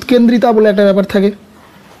উৎকেন্দ্রিতা বলে একটা ব্যাপার থাকে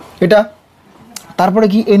এটা। তারপরে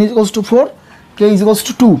কি? n equals to 4, k equals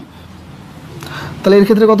to 2। তাহলে এর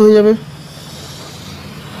ক্ষেত্রে কত হয়ে যাবে?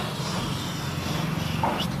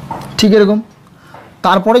 ঠিক এরকম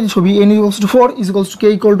তারপরে যে ছবি n = 4 = k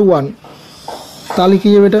 = 1, তাহলে কি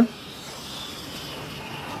হবে এটা?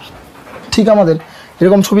 ঠিক আমাদের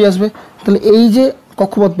এরকম ছবি আসবে। তাহলে এই যে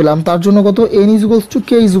কক্ষপথ পেলাম তার জন্য কত? n =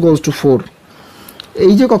 k = 4।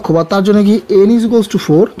 এই যে কক্ষপথ তার জন্য কি n =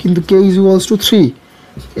 4 কিন্তু k = 3।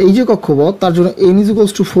 এই যে কক্ষপথ তার জন্য n =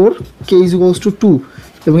 4 k = 2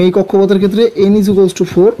 এবং এই কক্ষপথের ক্ষেত্রে n =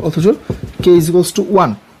 4 অথচ k =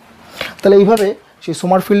 1। তাহলে এইভাবে সেই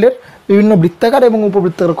সোমারফিল্ডের বিভিন্ন বৃত্তাকার এবং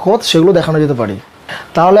উপবৃত্তাকার কক্ষপথ সেগুলো দেখানো যেতে পারে।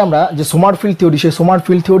 তাহলে আমরা যে সোমারফিল্ড থিওরি, সেই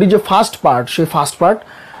সোমারফিল্ড থিওরি যে ফার্স্ট পার্ট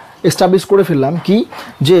এস্টাবলিশ করে ফেললাম কি,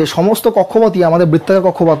 যে সমস্ত কক্ষপথই আমাদের বৃত্তাকার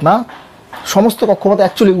কক্ষপথ না, সমস্ত কক্ষপথ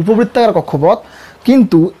অ্যাকচুয়ালি উপবৃত্তাকার কক্ষপথ,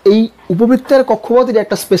 কিন্তু এই উপবৃত্তাকার কক্ষপথের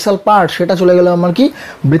একটা স্পেশাল পার্ট সেটা চলে গেল আমার কি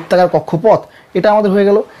বৃত্তাকার কক্ষপথ। এটা আমাদের হয়ে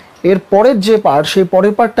গেল। এর পরের যে পার্ট, সেই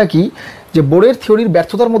পরের পার্টটা কি, যে বোরের থিওরির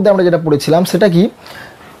ব্যর্থতার মধ্যে আমরা যেটা পড়েছিলাম সেটা কি,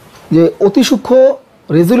 যে অতি সূক্ষ্ম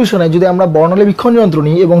রেজলিউশনে যদি আমরা বর্ণালী বীক্ষণ যন্ত্র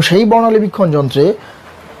নিই এবং সেই বর্ণালী বীক্ষণ যন্ত্রে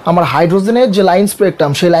আমার হাইড্রোজেনের যে লাইন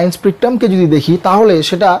স্পেকট্রাম, সেই লাইন স্পেকট্রামকে যদি দেখি তাহলে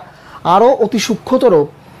সেটা আরও অতি সূক্ষ্মতর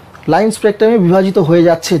লাইন স্পেকট্রামে বিভাজিত হয়ে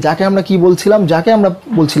যাচ্ছে, যাকে আমরা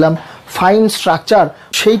বলছিলাম ফাইন স্ট্রাকচার।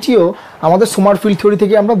 সেইটিও আমাদের সোমারফিল্ড থিওরি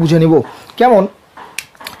থেকে আমরা বুঝে নেব। কেমন?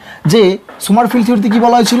 যে সোমারফিল্ড থিওরিতে কী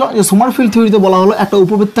বলা হয়েছিল, যে সোমারফিল্ড থিওরিতে বলা হলো একটা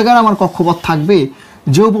উপবৃত্তাকার আমার কক্ষপথ থাকবে,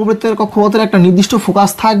 যে উপবৃত্তাকার কক্ষপথের একটা নির্দিষ্ট ফোকাস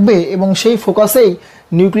থাকবে এবং সেই ফোকাসেই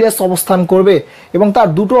নিউক্লিয়াস অবস্থান করবে এবং তার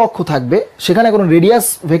দুটো অক্ষ থাকবে, সেখানে কোনো রেডিয়াস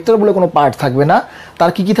ভেক্টর বলে কোনো পার্ট থাকবে না।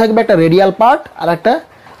 তার কি থাকবে? একটা রেডিয়াল পার্ট আর একটা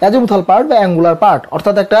অ্যাজিমুথাল পার্ট বা অ্যাঙ্গুলার পার্ট,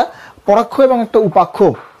 অর্থাৎ একটা পরাক্ষ এবং একটা উপাক্ষ,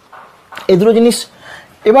 এই দুটো জিনিস।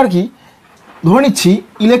 এবার কি ধরে নিচ্ছি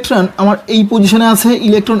ইলেকট্রন আমার এই পজিশনে আছে,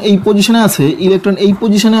 ইলেকট্রন এই পজিশনে আছে, ইলেকট্রন এই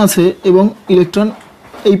পজিশনে আছে এবং ইলেকট্রন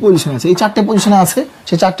এই পজিশনে আছে, এই চারটে পজিশনে আছে।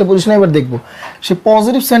 সেই চারটে পজিশনে এবার দেখব সে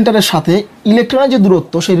পজিটিভ সেন্টারের সাথে ইলেকট্রনের যে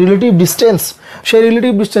দূরত্ব, সেই রিলেটিভ ডিস্টেন্স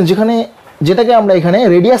যেটাকে আমরা এখানে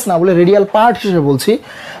রেডিয়াস না বলে রেডিয়াল পার্ট হিসেবে বলছি,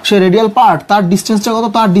 সেই রেডিয়াল পার্ট তার ডিস্টেন্সটা কত?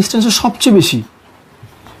 তার ডিস্টেন্সের সবচেয়ে বেশি।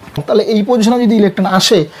 তাহলে এই পজিশনে যদি ইলেকট্রন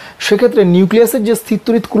আসে, সেক্ষেত্রে নিউক্লিয়াসের যে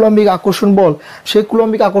স্থিরতড়িৎ কুলম্বিক আকর্ষণ বল, সেই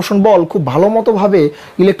কুলম্বিক আকর্ষণ বল খুব ভালো মতোভাবে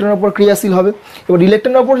ইলেকট্রনের উপর ক্রিয়াশীল হবে। এবার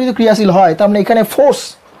ইলেকট্রনের উপর যদি ক্রিয়াশীল হয়, তার মানে এখানে ফোর্স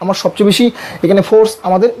আমার সবচেয়ে বেশি, এখানে ফোর্স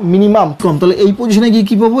আমাদের মিনিমাম কম। তাহলে এই পজিশনে গিয়ে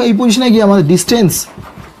কী পাবো? এই পজিশনে গিয়ে আমাদের ডিস্টেন্স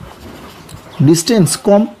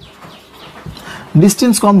কম।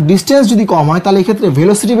 ডিস্টেন্স যদি কম হয় তাহলে এক্ষেত্রে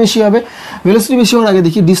ভেলোসিটি বেশি হবে। ভেলোসিটি বেশি হওয়ার আগে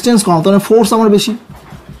দেখি ডিস্টেন্স কম, তাহলে ফোর্স আমার বেশি।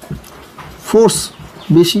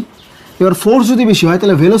 এবার ফোর্স যদি বেশি হয়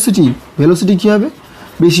তাহলে ভেলোসিটি কী হবে?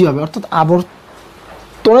 বেশি হবে। অর্থাৎ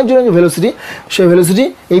আবর্তনের জন্য যে ভেলোসিটি, সেই ভেলোসিটি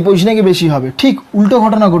এই পজিশনে গিয়ে বেশি হবে। ঠিক উল্টো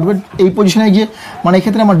ঘটনা ঘটবে এই পজিশনে গিয়ে, মানে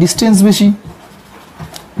এক্ষেত্রে আমার ডিস্টেন্স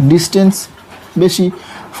বেশি,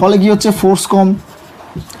 ফলে কি হচ্ছে?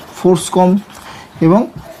 ফোর্স কম এবং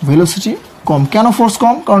ভেলোসিটি কম। কেন ফোর্স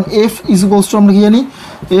কম? কারণ F = আমরা কি জানি,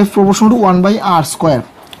 F = 1/r²।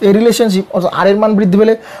 এই রিলেশনশিপ, অর্থাৎ আর এর মান বৃদ্ধি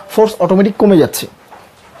পেলে ফোর্স অটোমেটিক কমে যাচ্ছে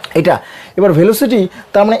এটা। এবার ভেলোসিটি,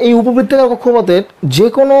 তার মানে এই উপবৃত্তাকার কক্ষপথের যে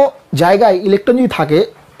কোনো জায়গায় ইলেকট্রন যদি থাকে,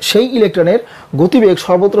 সেই ইলেকট্রনের গতিবেগ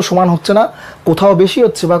সর্বত্র সমান হচ্ছে না, কোথাও বেশি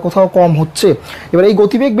হচ্ছে বা কোথাও কম হচ্ছে। এবার এই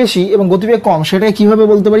গতিবেগ বেশি এবং গতিবেগ কম, সেটাকে কীভাবে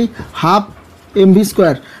বলতে পারি? 12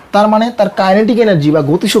 mv²। তার মানে তার কাইনেটিক এনার্জি বা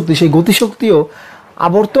গতিশক্তি, সেই গতিশক্তিও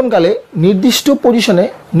আবর্তনকালে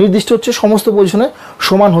নির্দিষ্ট হচ্ছে, সমস্ত পজিশনে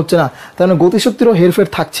সমান হচ্ছে না, তার মানে গতিশক্তিরও হেরফের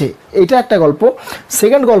থাকছে। এটা একটা গল্প।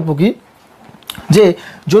 সেকেন্ড গল্প কি, যে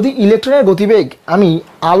যদি ইলেকট্রনের গতিবেগ আমি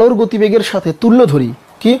আলোর গতিবেগের সাথে তুল্য ধরি,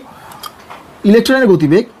 কি ইলেকট্রনের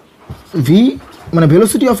গতিবেগ ভি মানে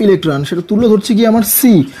ভেলোসিটি অফ ইলেকট্রন, সেটা তুল্য ধরছি কি আমার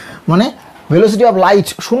সি মানে ভেলোসিটি অফ লাইট,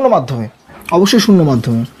 শূন্য মাধ্যমে, অবশ্যই শূন্য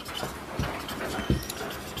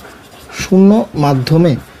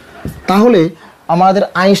মাধ্যমে। তাহলে আমাদের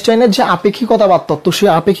আইনস্টাইনের যে আপেক্ষিকতাবাদ তত্ত্ব, সেই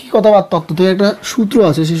আপেক্ষিকতাবাদ তত্ত্ব থেকে একটা সূত্র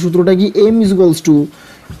আছে, সেই সূত্রটা কি m =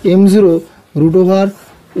 m0√1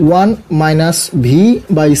 -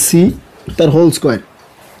 v/c তার হোল স্কোয়ার।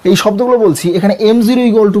 এই শব্দগুলো বলছি এখানে। m0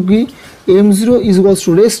 = কি? m0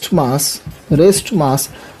 = রেস্ট মাস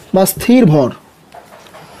বা স্থির ভর,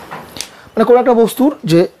 মানে কোনো একটা বস্তুর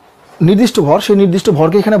যে নির্দিষ্ট ভর, সেই নির্দিষ্ট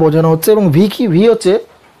ভরকে এখানে বোঝানো হচ্ছে। এবং ভি কি? ভি হচ্ছে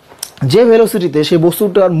যে ভেলোসিটিতে সেই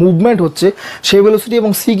বস্তুটার মুভমেন্ট হচ্ছে, সেই ভেলোসিটি।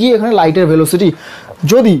 এবং সি কি? এখানে লাইটের ভেলোসিটি।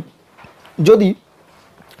 যদি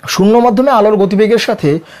শূন্য মাধ্যমে আলোর গতিবেগের সাথে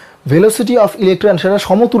ভেলোসিটি অফ ইলেকট্রন সেটা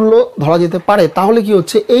সমতুল্য ধরা যেতে পারে, তাহলে কি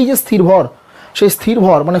হচ্ছে? এই যে স্থির ভর, সেই স্থির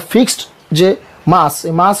ভর মানে ফিক্সড যে মাস,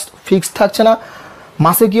 এই মাস ফিক্সড থাকছে না,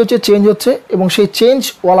 মাসে কি হচ্ছে? চেঞ্জ হচ্ছে। এবং সেই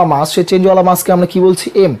চেঞ্জওয়ালা মাসকে আমরা কি বলছি?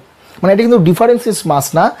 এম। মানে এটা কিন্তু ডিফারেন্সিস মাস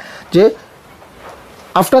না, যে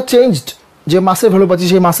আফটার চেঞ্জড যে মাসের ভ্যালু পাচ্ছি,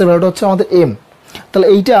 সেই মাসের ভ্যালুটা হচ্ছে আমাদের এম। তাহলে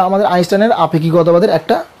এইটা আমাদের আইনস্টাইনের আপেক্ষিকতাবাদের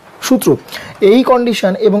একটা সূত্র। এই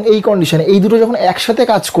কন্ডিশন এবং এই কন্ডিশন এই দুটো যখন একসাথে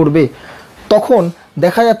কাজ করবে তখন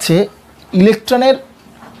দেখা যাচ্ছে ইলেকট্রনের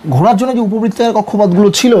ঘোরার জন্য যে উপবৃত্তাকার কক্ষপথগুলো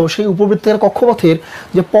ছিল সেই উপবৃত্তাকার কক্ষপথের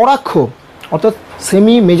যে পরাক্ষ অর্থাৎ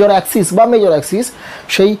সেমি মেজর অ্যাক্সিস বা মেজর অ্যাক্সিস,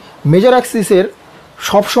 সেই মেজর অ্যাক্সিসের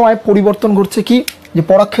সবসময় পরিবর্তন ঘটছে কি, যে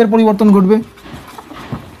পরাক্ষের পরিবর্তন ঘটবে,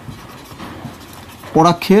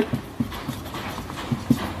 পরাক্ষের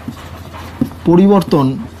পরিবর্তন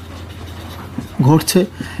ঘটছে।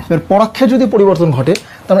 এবার পরাক্ষের যদি পরিবর্তন ঘটে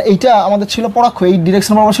তাহলে এইটা আমাদের ছিল পরাক্ষ, এই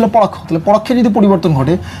ডিরেকশন বরাবর ছিল পরাক্ষ, তাহলে পরাক্ষের যদি পরিবর্তন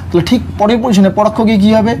ঘটে তাহলে ঠিক পরের পজিশনে পরাক্ষ গিয়ে কী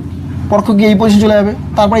হবে, পরাক্ষ গিয়ে এই পজিশন চলে যাবে,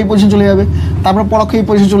 তারপর এই পজিশন চলে যাবে, তারপর পরাক্ষ এই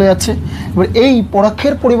পজিশন চলে যাচ্ছে। এবার এই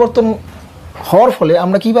পরাক্ষের পরিবর্তন হওয়ার ফলে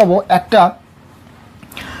আমরা কী পাবো, একটা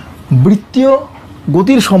বৃত্তীয়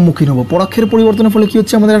গতির সম্মুখীন হব। পরাক্ষের পরিবর্তনের ফলে কী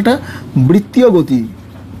হচ্ছে, আমাদের একটা বৃত্তীয়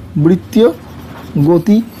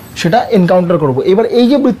গতি সেটা এনকাউন্টার করব। এবার এই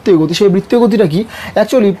যে বৃত্তীয় গতি, সেই বৃত্তীয় গতিটা কি,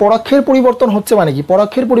 অ্যাকচুয়ালি পরাক্ষের পরিবর্তন হচ্ছে মানে কি,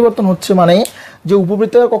 পরাক্ষের পরিবর্তন হচ্ছে মানে যে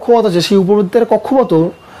উপবৃত্তাকার কক্ষপথ আছে সেই উপবৃত্তাকার কক্ষপথ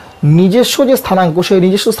নিজস্ব যে স্থানাঙ্ক সেই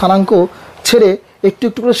নিজস্ব স্থানাঙ্ক ছেড়ে একটু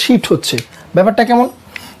একটু করে শিফট হচ্ছে। ব্যাপারটা কেমন,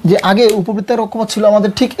 যে আগে উপবৃত্তাকার কক্ষপথ ছিল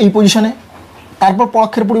আমাদের ঠিক এই পজিশনে, তারপর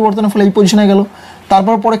পরাক্ষের পরিবর্তনের ফলে এই পজিশনে গেল,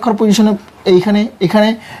 তারপর পরাক্ষের পজিশনে এইখানে এখানে,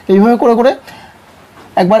 এইভাবে করে করে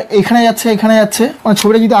একবার এখানে যাচ্ছে, মানে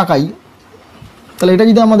ছবিটা যদি আঁকাই তাহলে এটা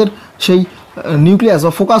যদি আমাদের সেই নিউক্লিয়াস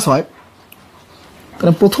বা ফোকাস হয়,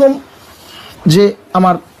 তাহলে প্রথম যে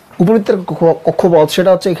আমার উপবৃত্তের কক্ষপথ সেটা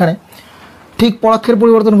হচ্ছে এখানে, ঠিক পরাক্ষের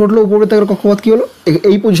পরিবর্তন ঘটলো, উপবৃত্তাকার কক্ষপথ কী হলো,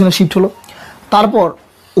 এই পজিশনে শিফট হলো, তারপর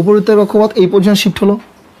উপবৃত্তাকার কক্ষপথ এই পজিশনে শিফট হলো,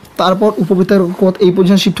 তারপর উপবৃত্তাকার কক্ষপথ এই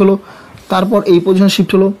পজিশনে শিফট হলো, তারপর এই পজিশনে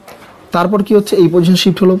শিফট হলো, তারপর কী হচ্ছে, এই পজিশনে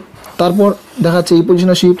শিফট হলো, তারপর দেখা যাচ্ছে এই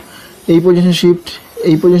পজিশনে শিফট, এই পজিশনে শিফট,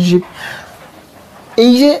 এই পজিশনে শিফট,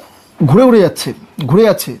 এই যে ঘুরে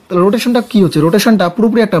যাচ্ছে, তাহলে রোটেশনটা কী হচ্ছে, রোটেশনটা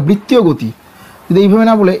পুরোপুরি একটা বৃত্তীয় গতি। যদি এইভাবে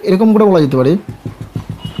না বলে এরকম করে বলা যেতে পারে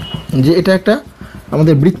যে এটা একটা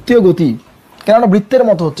আমাদের বৃত্তীয় গতি, কেননা বৃত্তের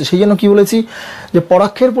মতো হচ্ছে, সেই জন্য কী বলেছি যে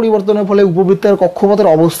পরাক্ষের পরিবর্তনের ফলে উপবৃত্তের কক্ষপথের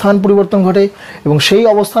অবস্থান পরিবর্তন ঘটে এবং সেই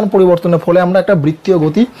অবস্থান পরিবর্তনের ফলে আমরা একটা বৃত্তীয়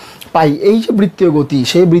গতি পাই। এই যে বৃত্তীয় গতি,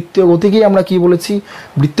 সেই বৃত্তীয় গতিকেই আমরা কি বলেছি,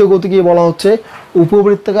 বৃত্তীয় গতিকেই বলা হচ্ছে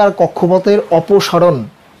উপবৃত্তাকার কক্ষপথের অপসারণ।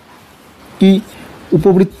 কি,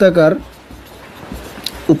 উপবৃত্তাকার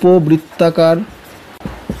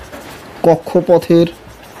কক্ষপথের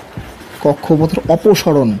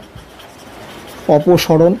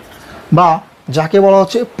অপসরণ বা যাকে বলা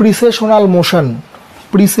হচ্ছে প্রিসেশনাল মোশন,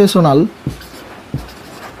 প্রিসেশনাল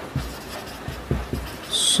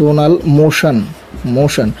মোশন।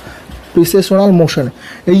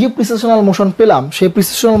 এই যে প্রিসেশনাল মোশন পেলাম, সেই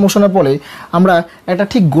প্রিসেশনাল মোশনের ফলে আমরা একটা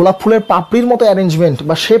ঠিক গোলাপ ফুলের পাপড়ির মতো অ্যারেঞ্জমেন্ট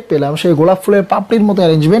বা শেপ পেলাম। সেই গোলাপ ফুলের পাপড়ির মতো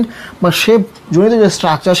অ্যারেঞ্জমেন্ট বা শেপ জনিত যে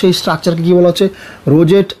স্ট্রাকচার, সেই স্ট্রাকচারকে কী বলা হচ্ছে,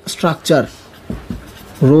 রোজেট স্ট্রাকচার,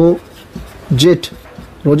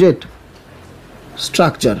 রোজেট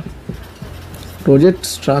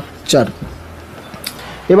স্ট্রাকচার।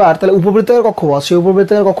 এবার তাহলে উপবৃত্তাকার কক্ষপথ, সেই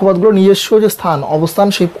উপবৃত্তাকার কক্ষপথগুলো নিজস্ব যে অবস্থান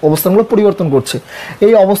সেই অবস্থানগুলো পরিবর্তন করছে।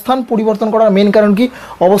 এই অবস্থান পরিবর্তন করার মেন কারণ কি,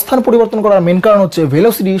 অবস্থান পরিবর্তন করার মেন কারণ হচ্ছে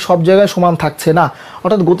ভেলোসিটি সব জায়গায় সমান থাকছে না,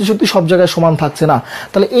 অর্থাৎ গতিশক্তি সব জায়গায় সমান থাকছে না।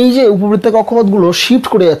 তাহলে এই যে উপবৃত্তাকার কক্ষপথগুলো শিফট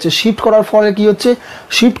করে যাচ্ছে, শিফট করার ফলে কি হচ্ছে,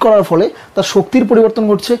 শিফট করার ফলে তার শক্তির পরিবর্তন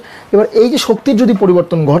ঘটছে। এবার এই যে শক্তির যদি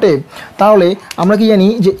পরিবর্তন ঘটে তাহলে আমরা কি জানি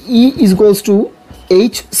যে E =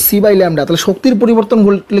 hc/λ, তাহলে শক্তির পরিবর্তন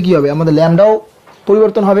ঘটলে কী হবে, আমাদের ল্যামডাও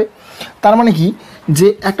পরিবর্তন হবে। তার মানে কি, যে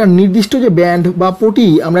একটা নির্দিষ্ট যে ব্যান্ড বা পটি,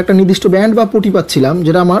 আমরা একটা নির্দিষ্ট ব্যান্ড বা পটি পাচ্ছিলাম,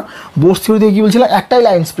 যেটা আমার বোর্স থিওরিতে কী বলছিলাম, একটাই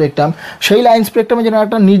লাইন স্পেকট্রাম, সেই লাইন স্পেকট্রামে যেন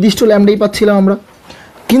একটা নির্দিষ্ট ল্যামডাই পাচ্ছিলাম আমরা।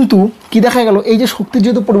 কিন্তু কি দেখা গেল, এই যে শক্তির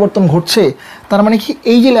যেহেতু পরিবর্তন ঘটছে, তার মানে কি,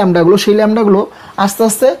 এই যে ল্যামডাগুলো, সেই ল্যামডাগুলো আস্তে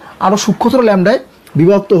আস্তে আরও সূক্ষ্মতর ল্যামডায়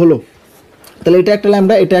বিভক্ত হলো। তাহলে এটা একটা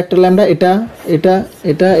ল্যামডা, এটা একটা ল্যামডা, এটা,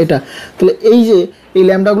 তাহলে এই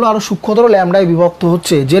ল্যামডাগুলো আরও সূক্ষ্মতর ল্যামডায় বিভক্ত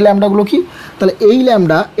হচ্ছে। যে ল্যামডাগুলো কি, তাহলে এই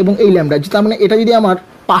ল্যামডা এবং এই ল্যামডা, তার মানে এটা যদি আমার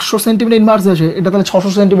 500 সেন্টিমিটার ইনভার্সে আসে, এটা তাহলে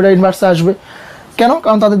 600 সেন্টিমিটার ইনভার্সে আসবে। কেন,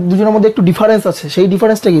 কারণ তাদের দুজনের মধ্যে একটু ডিফারেন্স আছে। সেই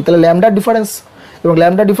ডিফারেন্সটা কি, তাহলে ল্যামডার ডিফারেন্স, এবং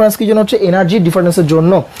ল্যামডার ডিফারেন্স কি জন্য হচ্ছে, এনার্জি ডিফারেন্সের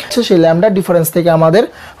জন্য। সেই ল্যামডার ডিফারেন্স থেকে আমাদের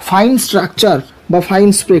ফাইন স্ট্রাকচার বা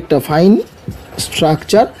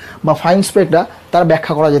ফাইন স্পেকটা তার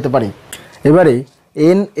ব্যাখ্যা করা যেতে পারে। এবারে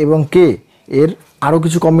এন এবং কে এর আরও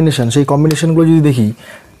কিছু কম্বিনেশন, সেই কম্বিনেশনগুলো যদি দেখি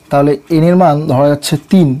তাহলে এন এর মান ধরা যাচ্ছে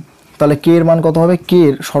 3, তাহলে কে এর মান কত হবে, কে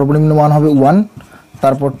এর সর্বনিম্ন মান হবে 1,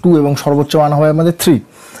 তারপর 2 এবং সর্বোচ্চ মান হবে আমাদের 3।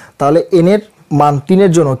 তাহলে এন এর মান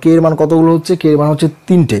 3-এর জন্য কে এর মান কতগুলো হচ্ছে, কে এর মান হচ্ছে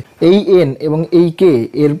 3টে। এই এন এবং এই কে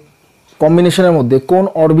এর কম্বিনেশনের মধ্যে কোন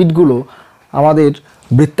অরবিটগুলো আমাদের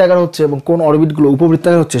বৃত্তাকার হচ্ছে এবং কোন অরবিটগুলো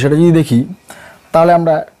উপবৃত্তাকার হচ্ছে সেটা যদি দেখি, তাহলে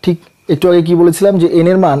আমরা ঠিক একটু আগে কি বলেছিলাম যে এন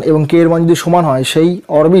এর মান এবং কে এর মান যদি সমান হয় সেই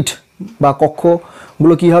অরবিট বা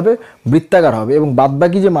কক্ষগুলো কি হবে, বৃত্তাকার হবে, এবং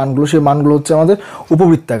বাদবাকি যে মানগুলো সেই মানগুলো হচ্ছে আমাদের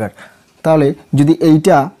উপবৃত্তাকার। তাহলে যদি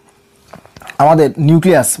এইটা আমাদের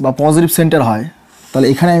নিউক্লিয়াস বা পজিটিভ সেন্টার হয়, তাহলে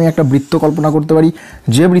এখানে আমি একটা বৃত্ত কল্পনা করতে পারি,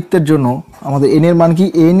 যে বৃত্তের জন্য আমাদের এন এর মান কি,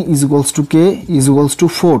 N is equals to K is equals to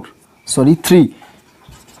 3।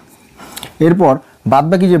 এরপর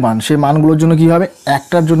বাদবাকি যে মান সেই মানগুলোর জন্য কি হবে,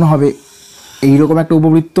 একটার জন্য হবে এইরকম একটা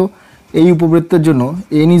উপবৃত্ত, এই উপবৃত্তের জন্য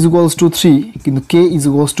এন ইজ ইকুয়ালস টু 3 কিন্তু কে ইজ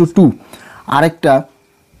ইকুয়ালস টু 2। আরেকটা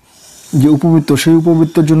যে উপবৃত্ত সেই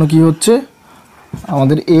উপবৃত্তের জন্য কি হচ্ছে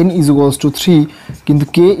আমাদের এন ইজ ইকুয়ালস টু 3 কিন্তু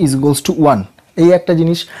কে ইজ ইকুয়ালস টু 1, এই একটা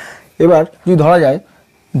জিনিস। এবার যদি ধরা যায়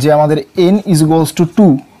যে আমাদের এন ইজ ইকুয়ালস টু 2,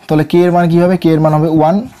 তাহলে কে এর মান কী হবে, কে এর মান হবে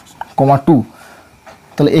 1,2।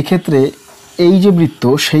 তাহলে এক্ষেত্রে এই যে বৃত্ত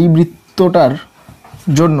সেই বৃত্তটার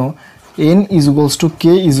জন্য N is equals to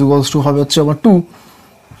K is equals to হবে হচ্ছে আমার 2।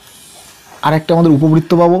 আরেকটা আমাদের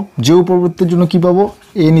উপবৃত্ত পাবো, যে উপবৃত্তের জন্য কি পাবো,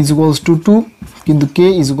 এন ইজ ইকুয়ালস টু 2 কিন্তু কে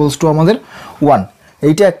ইজ ইকুয়ালস টু আমাদের 1,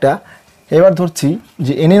 এইটা একটা। এবার ধরছি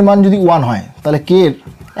যে এন এর মান যদি 1 হয় তাহলে কে এর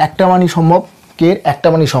একটা মানই সম্ভব, কে এর একটা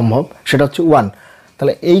মানই সম্ভব, সেটা হচ্ছে 1।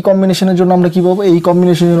 তাহলে এই কম্বিনেশনের জন্য আমরা কি পাবো, এই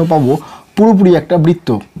কম্বিনেশনের জন্য পাবো পুরোপুরি একটা বৃত্ত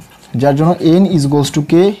যার জন্য N is equals to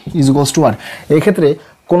K is equals to 1। এক্ষেত্রে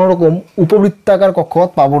কোনো রকম উপবৃত্তাকার কক্ষপথ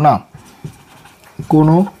পাবো না,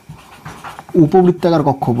 কোনো উপবৃত্তাকার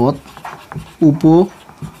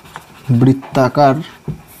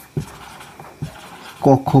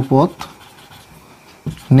কক্ষপথ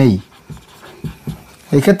নেই।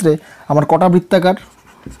 এক্ষেত্রে আমার কটা বৃত্তাকার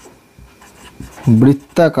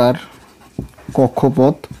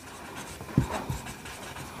কক্ষপথ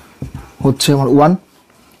হচ্ছে আমার 1।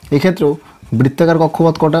 এক্ষেত্রেও বৃত্তাকার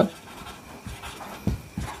কক্ষপথ কটা,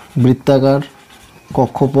 বৃত্তাকার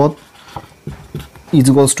কক্ষপথ ইজ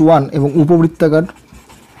ইকুয়ালস টু 1 এবং উপবৃত্তাকার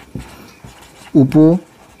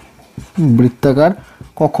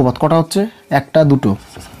কক্ষপথ কটা হচ্ছে, একটা দুটো।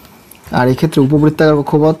 আর এক্ষেত্রে উপবৃত্তাকার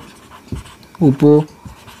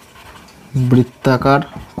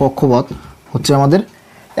কক্ষপথ হচ্ছে আমাদের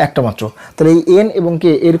একটা মাত্র। তাহলে এই এন এবং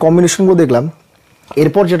কে এর কম্বিনেশনগুলো দেখলাম।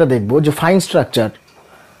 এরপর যেটা দেখব যে ফাইন স্ট্রাকচার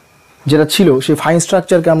যেটা ছিল, সেই ফাইন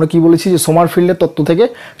স্ট্রাকচারকে আমরা কি বলেছি, যে সোমারফিল্ডের তত্ত্ব থেকে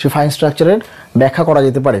সেই ফাইন স্ট্রাকচারের ব্যাখ্যা করা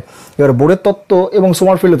যেতে পারে। এবার বোরের তত্ত্ব এবং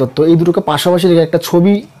সোমারফিল্ডের তত্ত্ব এই দুটোকে পাশাপাশি রেখে একটা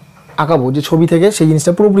ছবি আঁকাবো, যে ছবি থেকে সেই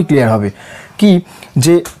জিনিসটা পুরোপুরি ক্লিয়ার হবে। কি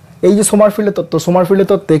যে এই যে সোমারফিল্ডের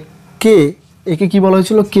তত্ত্বে কে একে কি বলা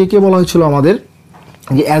হয়েছিল, কে বলা হয়েছিল আমাদের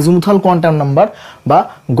যে অ্যাজিমুথাল কোয়ান্টাম নাম্বার বা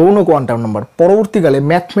গৌণ কোয়ান্টাম নাম্বার। পরবর্তীকালে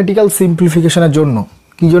ম্যাথমেটিক্যাল সিম্পলিফিকেশনের জন্য,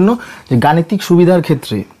 কি জন্য, যে গাণিতিক সুবিধার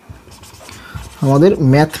ক্ষেত্রে আমাদের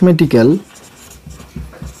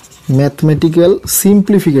ম্যাথমেটিক্যাল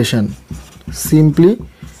সিম্পলিফিকেশন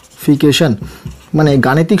মানে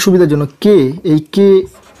গাণিতিক সুবিধার জন্য এই কে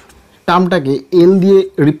টার্মটাকে এল দিয়ে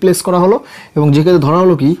রিপ্লেস করা হলো, এবং যেক্ষেত্রে ধরা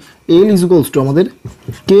হলো কি এল ইজ ইকুয়ালস টু আমাদের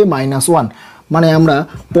কে মাইনাস 1। মানে আমরা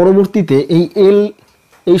পরবর্তীতে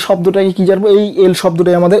এই শব্দটাকে কি জানবো, এই এল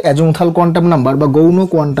শব্দটাই আমাদের অ্যাজিমুথাল কোয়ান্টাম নাম্বার বা গৌণ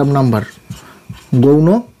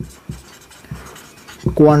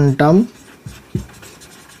কোয়ান্টাম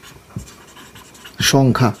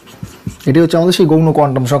সংখ্যা। এটি হচ্ছে আমাদের সেই গৌণ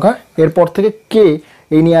কোয়ান্টাম সংখ্যা। এরপর থেকে কে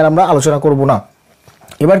এই নিয়ে আর আমরা আলোচনা করব না।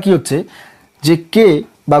 এবার কি হচ্ছে যে কে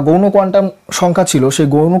বা গৌণ কোয়ান্টাম সংখ্যা ছিল, সেই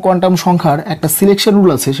গৌণ কোয়ান্টাম সংখ্যার একটা সিলেকশন রুল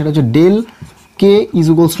আছে, সেটা হচ্ছে del K is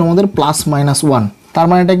equals to আমাদের প্লাস মাইনাস 1। তার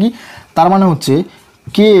মানেটা কি, তার মানে হচ্ছে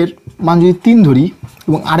কে এর মান যদি 3 ধরি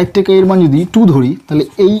এবং আরেকটা কে এর মান যদি 2 ধরি, তাহলে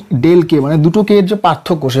এই ডেল কে মানে দুটো কে এর যে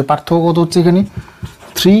পার্থক্য, সেই পার্থক্য কত হচ্ছে এখানে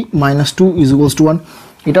 3 - 2 ইজ ইকুয়ালস টু 1।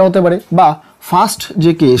 এটা হতে পারে। বা ফার্স্ট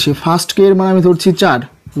যে কে, সে ফার্স্ট কে এর মান আমি ধরছি 4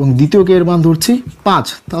 এবং দ্বিতীয় কে এর মান ধরছি 5,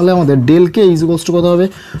 তাহলে আমাদের del K is equals to কত হবে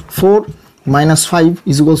 4 - 5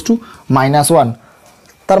 ইজ ইকুয়ালস টু -1।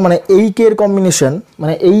 তার মানে এই কে এর কম্বিনেশন,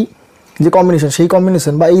 মানে এই যে কম্বিনেশন, সেই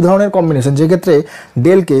কম্বিনেশন বা এই ধরনের কম্বিনেশন যেক্ষেত্রে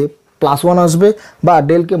ডেল কে +1 আসবে বা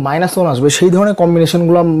ডেল কে -1 আসবে, সেই ধরনের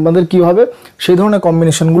কম্বিনেশনগুলো আমাদের কী হবে, সেই ধরনের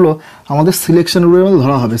কম্বিনেশনগুলো আমাদের সিলেকশন রুলের মধ্যে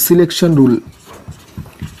ধরা হবে। সিলেকশন রুল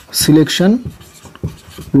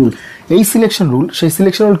এই সিলেকশন রুল, সেই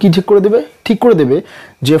সিলেকশন রুল কি ঠিক করে দেবে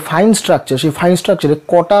যে ফাইন স্ট্রাকচার, সেই ফাইন স্ট্রাকচারে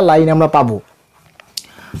কটা লাইন আমরা পাবো।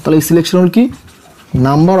 তাহলে এই সিলেকশন রুল কি,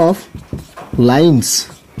 number of lines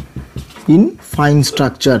in fine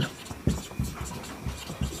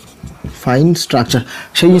structure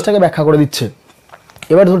সেই জিনিসটাকে ব্যাখ্যা করে দিচ্ছে।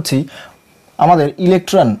 এবার ধরছি আমাদের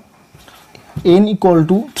ইলেকট্রন n =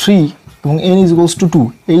 3 এবং n = 2,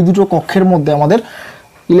 এই দুটো কক্ষের মধ্যে আমাদের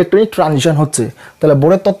ইলেকট্রনিক ট্রানজিশন হচ্ছে। তাহলে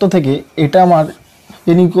বোরের তত্ত্ব থেকে এটা আমার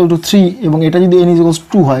n = 3 এবং এটা যদি n =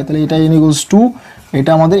 2 হয়, তাহলে এটা n = 2,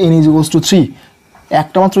 এটা আমাদের n = 3।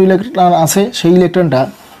 একটা মাত্র ইলেকট্রন আছে, সেই ইলেকট্রনটা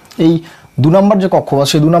এই 2 নম্বর যে কক্ষপথ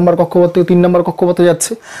সেই 2 নম্বর কক্ষপথ থেকে 3 নম্বর কক্ষপথে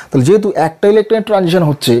যাচ্ছে। তাহলে যেহেতু একটা ইলেকট্রনের ট্রানজিশন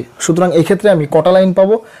হচ্ছে, সুতরাং এই ক্ষেত্রে আমি কটা লাইন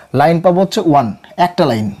পাবো? লাইন পাবো হচ্ছে 1, একটা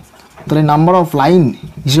লাইন। তাহলে নাম্বার অফ লাইন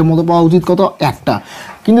হিসেবে মতো পাওয়া উচিত কত? একটা।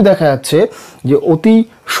 কিন্তু দেখা যাচ্ছে যে অতি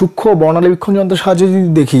সূক্ষ্ম বর্ণালীবীক্ষণ যন্ত্রের সাহায্যে যদি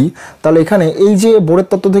দেখি, তাহলে এখানে এই যে বোরের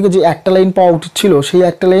তত্ত্ব থেকে যে একটা লাইন পাওয়া উচিত ছিল, সেই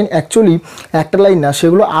একটা লাইন অ্যাকচুয়ালি একটা লাইন না,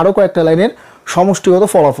 সেগুলো আরও কয়েকটা লাইনের সমষ্টিগত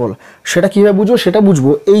ফলাফল। সেটা কীভাবে বুঝবো? সেটা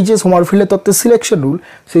বুঝবো এই যে সোমারফিল্ডের তত্ত্বের সিলেকশন রুল,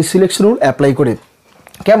 সেই সিলেকশন রুল অ্যাপ্লাই করে।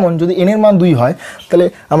 কেমন? যদি n এর মান 2 হয়, তাহলে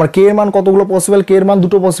আমার k এর মান কতগুলো পসিবল? k এর মান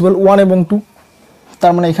দুটো পসিবল, 1 এবং 2।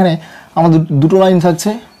 তার মানে এখানে আমাদের দুটো লাইন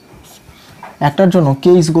থাকছে, একটার জন্য k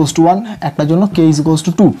 = 1, একটার জন্য k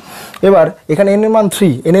 = 2। এবার এখানে n এর মান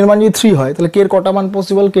 3, n এর মান যদি 3 হয়, তাহলে k এর কটা মান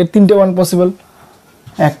পসিবল? k এর 3টে মান পসিবল,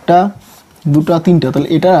 একটা, দুটা, তিনটা। তাহলে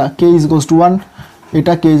এটা k = 1,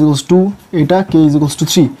 এটা k = 2, এটা k =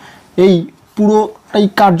 3। এই পুরোটাই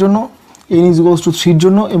কার জন্য? n = 3 এর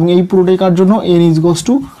জন্য, এবং এই পুরোটাই কার জন্য? n =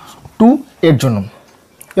 2 এর জন্য।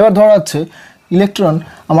 এবার ধরা যাচ্ছে ইলেকট্রন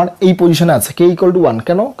আমার এই পজিশনে আছে, k = 1।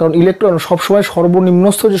 কেন? কারণ ইলেকট্রন সবসময়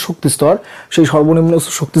সর্বনিম্নস্থ যে শক্তিস্তর, সেই সর্বনিম্ন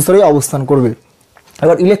শক্তিস্তরেই অবস্থান করবে।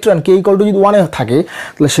 এবার ইলেকট্রন k = যদি 1 এ থাকে,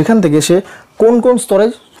 তাহলে সেখান থেকে সে কোন কোন স্তরে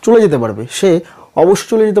চলে যেতে পারবে? সে অবশ্যই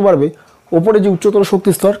চলে যেতে পারবে ওপরে যে উচ্চতর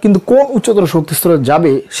শক্তিস্তর। কিন্তু কোন উচ্চতর শক্তিস্তরে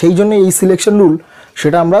যাবে, সেই জন্য এই সিলেকশন রুল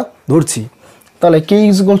সেটা আমরা ধরছি। তাহলে k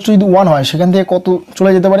 = যদি 1 হয়, সেখান থেকে কত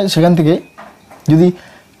চলে যেতে পারে? সেখান থেকে যদি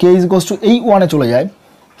k = এই 1 এ চলে যায়,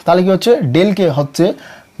 তাহলে কি হচ্ছে? ডেল কে হচ্ছে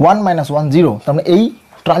 1 - 1 0। তার মানে এই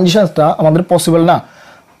ট্রানজিশনটা আমাদের পসিবল না।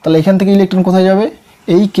 তাহলে এখান থেকে ইলেকট্রন কোথায় যাবে?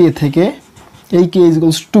 এই k থেকে এই k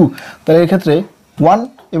 = 2। তাহলে এর ক্ষেত্রে 1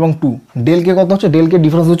 এবং 2, ডেল কে কত হচ্ছে? ডেল কে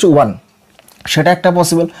ডিফারেন্স হচ্ছে 1, সেটা একটা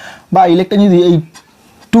পসিবল। বা ইলেকট্রন যদি এই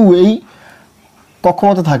 2 এই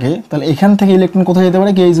কক্ষপথে থাকে, তাহলে এখান থেকে ইলেকট্রন কোথায় যেতে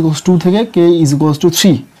পারে? k = 2 থেকে k =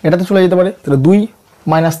 3, এটাতে চলে যেতে পারে। তাহলে 2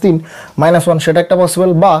 - 3 - 1, সেটা একটা পসিবল।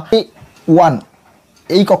 বা এই 1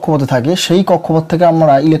 এই কক্ষপথে থাকে, সেই কক্ষপথ থেকে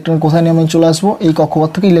আমরা ইলেকট্রন কোথায় নিয়ে চলে আসবো? এই কক্ষপথ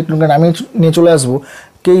থেকে ইলেকট্রনকে নামিয়ে নিয়ে চলে আসবো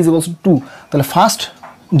k = 2। তাহলে ফার্স্ট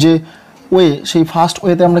যে ওয়ে, সেই ফার্স্ট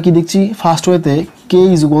ওয়েতে আমরা কি দেখছি? ফার্স্ট ওয়েতে k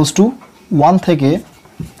 = 1 থেকে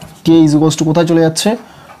k = কোথায় চলে যাচ্ছে?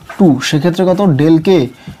 2। সেক্ষেত্রে কত? ডেল কে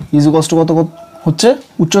 = কত হচ্ছে?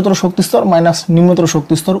 উচ্চতর শক্তিস্তর মাইনাস নিম্নতর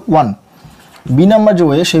শক্তিস্তর 1। বি নাম্বার যে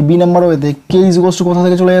ওয়ে, সেই বি নাম্বার ওয়েতে k = কোথা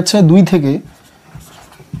থেকে চলে যাচ্ছে? 2 থেকে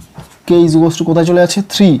k = কোথায় চলে যাচ্ছে?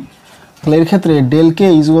 3। তাহলে এর ক্ষেত্রে ডেল কে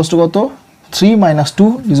 = কত? 3 - 2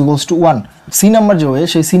 = 1। সি নাম্বার যে ওয়ে,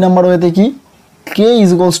 সেই সি নাম্বার ওয়েতে কি k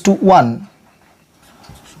 = 1,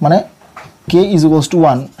 মানে k =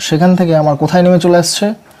 1, সেখান থেকে আমার কোথায় নেমে চলে আসছে?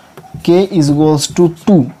 k =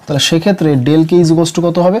 2। তাহলে সেক্ষেত্রে ডেল কে =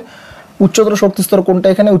 কত হবে? উচ্চতর শক্তিস্তর কোনটা?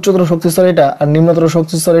 এখানে উচ্চতর শক্তিস্তর এটা, আর নিম্নতর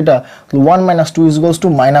শক্তিস্তর এটা। 1 - 2 =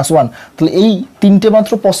 -1। তাহলে এই তিনটে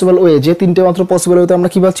মাত্র পসিবল ওয়ে, যে তিনটে মাত্র পসিবল ওয়েতে আমরা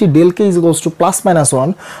কি পাচ্ছি? ডেল কে = +-1।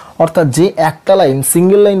 অর্থাৎ যে একটা লাইন,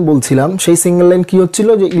 সিঙ্গেল লাইন বলছিলাম, সেই সিঙ্গেল লাইন কি হচ্ছিল?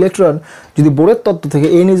 যে ইলেকট্রন যদি বোরের তত্ত্ব থেকে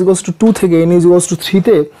n = 2 থেকে n = 3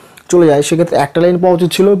 তে চলে যায়, সেক্ষেত্রে একটা লাইন পাওয়া উচিত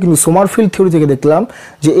ছিল। কিন্তু সোমারফিল্ড থিওরি থেকে দেখলাম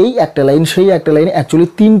যে এই একটা লাইন, সেই একটা লাইন অ্যাকচুয়ালি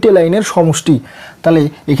তিনটে লাইনের সমষ্টি। তাহলে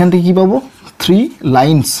এখান থেকে কী পাবো? 3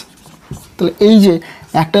 লাইনস। তাহলে এই যে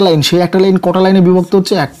একটা লাইন, সেই একটা লাইন কটা লাইনে বিভক্ত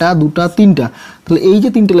হচ্ছে? একটা, দুটা, তিনটা। তাহলে এই যে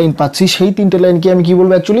তিনটে লাইন পাচ্ছি, সেই তিনটে লাইনকে আমি কি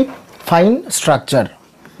বলবো? Actually fine structure.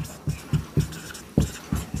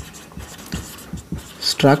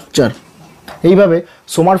 এইভাবে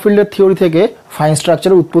সোমারফিল্ডের থিওরি থেকে ফাইন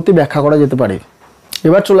স্ট্রাকচারের উৎপত্তি ব্যাখ্যা করা যেতে পারে।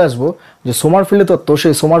 এবার চলে আসবো যে সোমারফিল্ডের তত্ত্ব,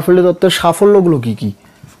 সেই সোমারফিল্ডের তত্ত্বের সাফল্যগুলো কি কি?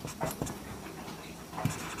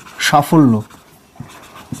 সাফল্য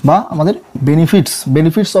বা আমাদের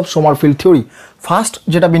benefits of Sommerfeld theory. First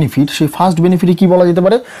যেটা বেনিফিট, সেই ফার্স্ট বেনিফিটে কি বলা যেতে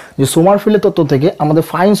পারে? যে সোমারফিল্ডের তত্ত্ব থেকে আমাদের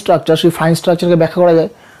ফাইন স্ট্রাকচার, সেই ফাইন স্ট্রাকচারকে ব্যাখ্যা করা যায়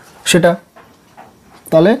সেটা।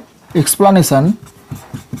 তাহলে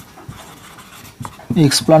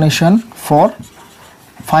এক্সপ্লানেশন ফর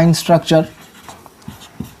ফাইন স্ট্রাকচার,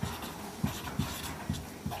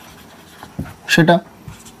 সেটা।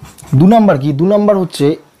 2 নাম্বার কি? 2 নাম্বার হচ্ছে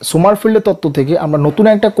সোমারফিল্ডের তত্ত্ব থেকে আমরা নতুন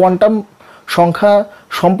একটা কোয়ান্টাম সংখ্যা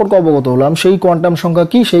সম্পর্কে অবগত হলাম। সেই কোয়ান্টাম সংখ্যা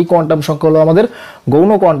কি? সেই কোয়ান্টাম সংখ্যা হলো আমাদের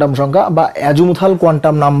গৌণ কোয়ান্টাম সংখ্যা বা অ্যাজিমুথাল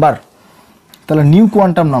কোয়ান্টাম নাম্বার। তাহলে নিউ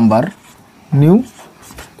কোয়ান্টাম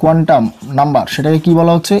নাম্বার সেটাকে কি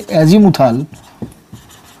বলা হচ্ছে?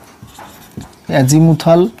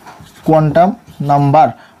 অ্যাজিমুথাল কোয়ান্টাম নাম্বার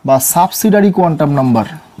বা সাবসিডারি কোয়ান্টাম নাম্বার।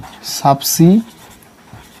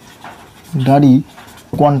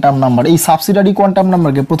 এই সাবসিডারি কোয়ান্টাম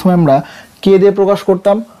নাম্বারকে প্রথমে আমরা কে দিয়ে প্রকাশ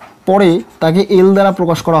করতাম, পরে তাকে এল দ্বারা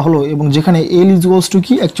প্রকাশ করা হলো, এবং যেখানে এল =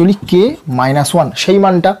 কি? অ্যাকচুয়ালি k-1, সেই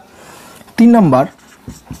মানটা। 3 নাম্বার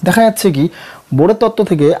দেখা যাচ্ছে কি বোরের তত্ত্ব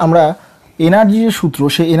থেকে আমরা এনার্জি যে সূত্র,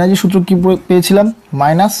 সেই এনার্জি সূত্র কী পেয়েছিলাম,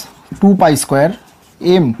 -2π² mz²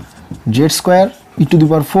 e⁴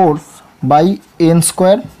 n²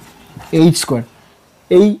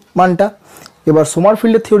 এই মানটা। এবার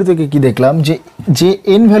সোমারফিল্ডের থিওরি থেকে কি দেখলাম, যে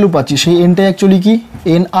এন ভ্যালু পাচ্ছি সেই এনটা অ্যাকচুয়ালি কি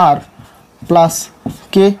nr প্লাস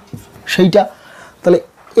কে, সেইটা। তাহলে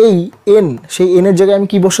এই এন, সেই এনের জায়গায় আমি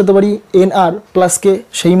কি বসাতে পারি, nr প্লাস কে,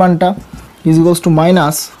 সেই মানটা is equals to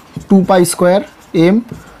 -2π²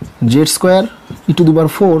 mz² e⁴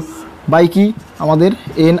 by কি আমাদের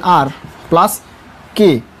nr প্লাস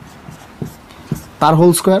কে তার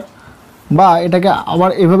হোল স্কোয়ার। বা এটাকে আবার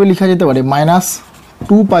এভাবে লেখা যেতে পারে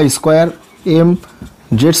 -2π²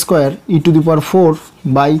 mz² e⁴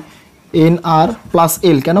 by nr plus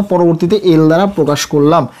L. কেন পরবর্তীতে এল দ্বারা প্রকাশ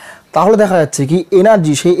করলাম। তাহলে দেখা যাচ্ছে কি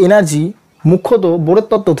এনার্জি, সেই এনার্জি মুখ্যত বোরের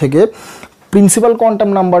তত্ত্ব থেকে প্রিন্সিপাল কোয়ান্টাম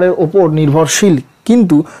নাম্বারের ওপর নির্ভরশীল,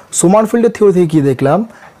 কিন্তু সোমারফিল্ডের থিওরি থেকে কী দেখলাম,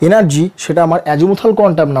 এনার্জি সেটা আমার অ্যাজিমুথাল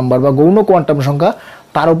কোয়ান্টাম নাম্বার বা গৌণ কোয়ান্টাম সংখ্যা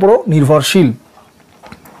তার উপরও নির্ভরশীল।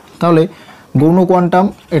 তাহলে গৌণ কোয়ান্টাম,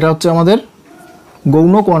 এটা হচ্ছে আমাদের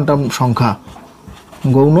গৌণ কোয়ান্টাম সংখ্যা,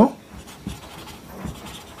 গৌণ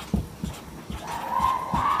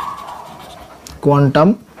কোয়ান্টাম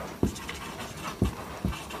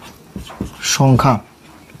সংখ্যা।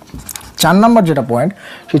 4 নম্বর যেটা পয়েন্ট,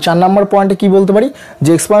 সেই 4 নম্বর পয়েন্টে কি বলতে পারি,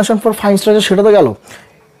 যে এক্সপ্লানেশন ফর ফাইন স্ট্রাকচার সেটা তো গেল।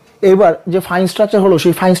 এবার যে ফাইন স্ট্রাকচার হলো,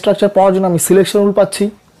 সেই ফাইন স্ট্রাকচার পাওয়ার জন্য আমি সিলেকশন রুল পাচ্ছি।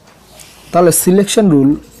 তাহলে selection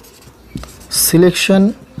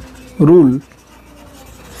rule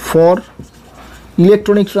for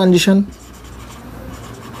electronic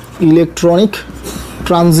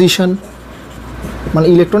transition মানে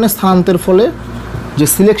ইলেকট্রনের স্থানান্তরের ফলে যে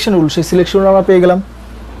সিলেকশন রুল, সেই সিলেকশন রুল আমরা পেয়ে গেলাম।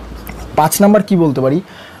 5 নাম্বার কি বলতে পারি,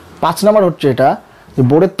 5 নাম্বার হচ্ছে এটা যে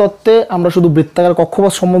বোরের তত্ত্বে আমরা শুধু বৃত্তাকার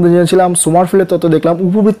কক্ষপথ সম্বন্ধে জেনেছিলাম, সোমারফিল্ডের তত্ত্বে দেখলাম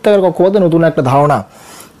উপবৃত্তাকার কক্ষপথে নতুন একটা ধারণা।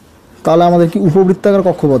 তাহলে আমাদের কি উপবৃত্তাকার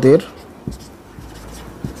কক্ষপথের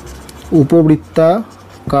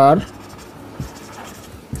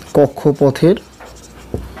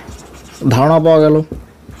ধারণা পাওয়া গেল।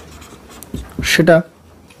 সেটা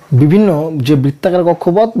বিভিন্ন যে বৃত্তাকার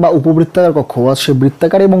কক্ষপথ বা উপবৃত্তাকার কক্ষপথ, সে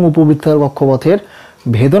বৃত্তাকার এবং উপবৃত্তাকার কক্ষপথের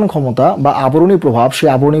ভেদন ক্ষমতা বা আবরণী প্রভাব, সেই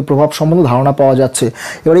আবরণী প্রভাব সম্বন্ধে ধারণা পাওয়া যাচ্ছে।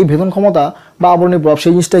 এবার এই ভেদন ক্ষমতা বা আবরণী প্রভাব,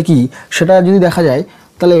 সেই জিনিসটা কি, সেটা যদি দেখা যায়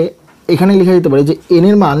তাহলে এখানে লেখা যেতে পারে যে এন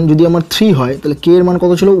এর মান যদি আমার 3 হয়, তাহলে কে এর মান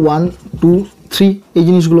কত ছিল, 1 2 3 এই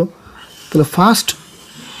জিনিসগুলো। তাহলে ফার্স্ট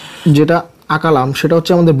যেটা আঁকালাম সেটা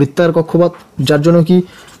হচ্ছে আমাদের বৃত্তাকার কক্ষপথ, যার জন্য কি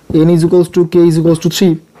n = k =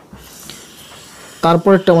 3।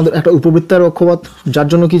 তারপরেরটা আমাদের একটা উপবৃত্তাকার কক্ষপথ, যার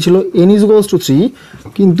জন্য কি ছিল n = 3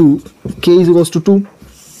 কিন্তু k = 2।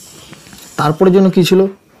 তারপরের জন্য কি ছিল,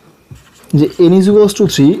 যে n =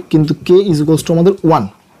 3 কিন্তু k = আমাদের 1,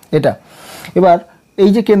 এটা। এবার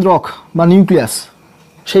এই যে কেন্দ্রক বা নিউক্লিয়াস,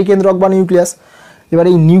 সেই কেন্দ্রক বা নিউক্লিয়াস, এবার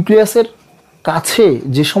এই নিউক্লিয়াসের কাছে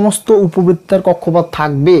যে সমস্ত উপবৃত্তাকার কক্ষপথ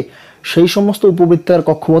থাকবে, সেই সমস্ত উপবৃত্তাকার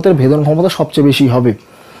কক্ষপথের ভেদন ক্ষমতা সবচেয়ে বেশি হবে,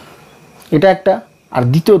 এটা একটা। আর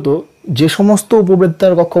দ্বিতীয়ত, যে সমস্ত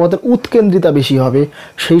উপবৃত্তাকার কক্ষপথের উৎকেন্দ্রিতা বেশি হবে,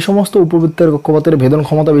 সেই সমস্ত উপবৃত্তাকার কক্ষপথের ভেদন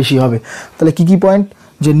ক্ষমতা বেশি হবে। তাহলে কি কি পয়েন্ট,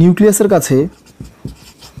 যে নিউক্লিয়াসের কাছে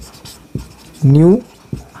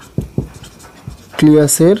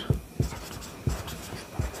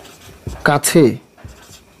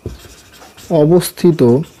অবস্থিত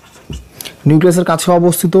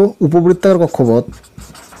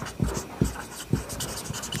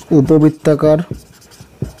উপবৃত্তাকার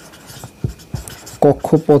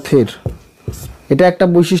কক্ষপথের এটা একটা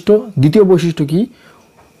বৈশিষ্ট্য। দ্বিতীয় বৈশিষ্ট্য কি,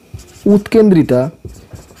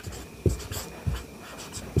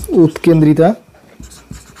 উৎকেন্দ্রিতা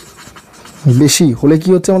বেশি হলে কি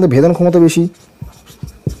হচ্ছে, আমাদের ভেদন ক্ষমতা বেশি।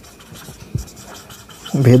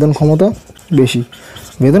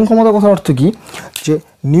 ভেদন ক্ষমতা কথার অর্থ কি, যে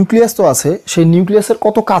নিউক্লিয়াস তো আছে, সেই নিউক্লিয়াসের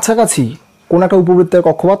কত কাছাকাছি কোন একটা উপবৃত্তাকার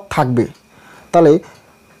কক্ষপথ থাকবে। তাহলে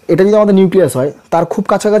এটা যদি আমাদের নিউক্লিয়াস হয়, তার খুব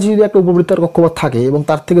কাছাকাছি যদি একটা উপবৃত্তাকার কক্ষপথ থাকে এবং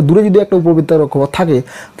তার থেকে দূরে যদি একটা উপবৃত্তাকার কক্ষপথ থাকে,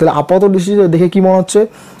 তাহলে আপাত দৃষ্টিতে দেখে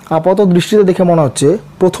মনে হচ্ছে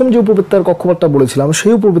প্রথম যে উপবৃত্তাকার কক্ষপথটা বলেছিলাম,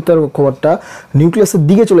 সেই উপবৃত্তাকার কক্ষপথটা নিউক্লিয়াসের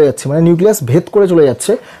দিকে চলে যাচ্ছে, মানে নিউক্লিয়াস ভেদ করে চলে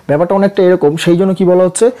যাচ্ছে। ব্যাপারটা অনেকটা এরকম। সেই জন্য কি বলা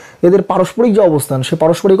হচ্ছে, এদের পারস্পরিক যে অবস্থান, সেই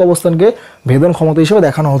পারস্পরিক অবস্থানকে ভেদন ক্ষমতা হিসেবে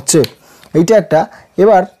দেখানো হচ্ছে। এইটা একটা।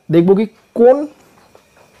 এবার দেখব কি কোন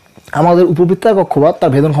আমাদের উপবৃত্তাকার কক্ষপথ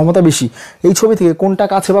তার ভেদন ক্ষমতা বেশি। এই ছবি থেকে কোনটা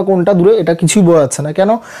কাছে বা কোনটা দূরে এটা কিছুই বোঝা যাচ্ছে না।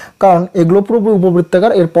 কেন? কারণ এগুলো পুরোপুরি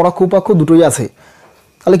উপবৃত্তাকার, এর পরাক্ষ উপাক্ষ দুটোই আছে।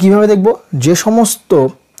 তাহলে কিভাবে দেখব, যে সমস্ত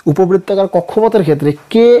উপবৃত্তাকার কক্ষপথের ক্ষেত্রে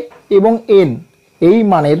কে এবং এন এই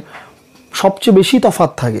মানের সবচেয়ে বেশি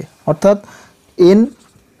তফাৎ থাকে, অর্থাৎ এন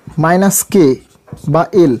মাইনাস কে বা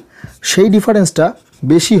এল, সেই ডিফারেন্সটা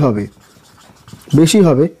বেশি হবে বেশি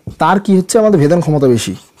হবে তার কি হচ্ছে আমাদের ভেদন ক্ষমতা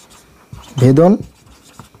বেশি, ভেদন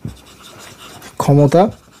ক্ষমতা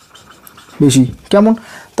বেশি। কেমন?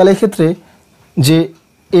 তাহলে এক্ষেত্রে যে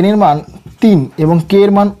এন এর মান 3 এবং কে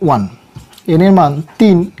এর মান 1, এন এর মান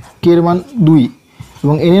 3 কে এর মান 2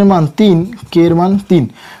 এবং এন এর মান 3 কে এর মান 3,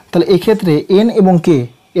 তাহলে এক্ষেত্রে এন এবং কে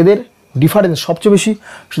এদের ডিফারেন্স সবচেয়ে বেশি,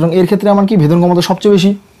 সুতরাং এর ক্ষেত্রে আমার কি ভেদন ক্ষমতা সবচেয়ে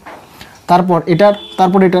বেশি। তারপর এটার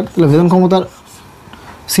তাহলে ভেদন ক্ষমতার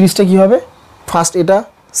সিরিজটা কী হবে? ফার্স্ট এটা,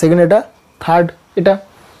 সেকেন্ড এটা, থার্ড এটা।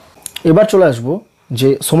 এবার চলে আসবো যে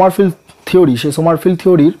সোমারফিল্ড থিওরি, সেই সোমারফিল্ড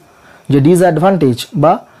থিওরির যে ডিসঅ্যাডভান্টেজ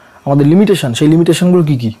বা আমাদের লিমিটেশন, সেই লিমিটেশনগুলো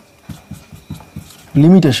কী কী?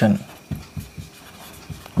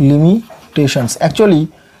 লিমিটেশনস অ্যাকচুয়ালি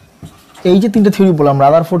এই যে তিনটে থিওরি বললাম,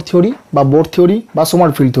 রাদারফোর্ড থিওরি বা বোর থিওরি বা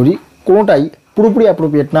সোমারফিল্ড থিওরি, কোনোটাই পুরোপুরি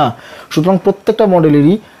অ্যাপ্রোপ্রিয়েট না। সুতরাং প্রত্যেকটা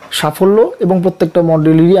মডেলেরই সাফল্য এবং প্রত্যেকটা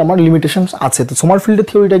মডেলেরই আমার লিমিটেশনস আছে। তো সোমারফিল্ডের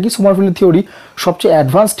থিওরিটা কি? সোমারফিল্ডের থিওরি সবচেয়ে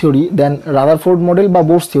অ্যাডভান্স থিওরি দেন রাদারফোর্ড মডেল বা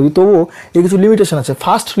বোরস থিওরি, তবুও এর কিছু লিমিটেশন আছে।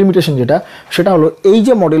 ফার্স্ট লিমিটেশন যেটা, সেটা হলো এই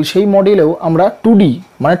যে মডেল, সেই মডেলেও আমরা 2D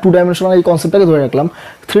মানে 2 ডাইমেনশনাল এই কনসেপ্টটাকে ধরে রাখলাম,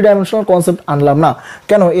 3 ডাইমেনশনাল কনসেপ্ট আনলাম না।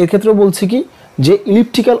 কেন? এর ক্ষেত্রেও বলছি কি যে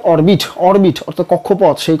ইলিপ্টিক্যাল অরবিট অর্থাৎ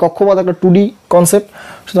কক্ষপথ, সেই কক্ষপথ একটা 2D কনসেপ্ট,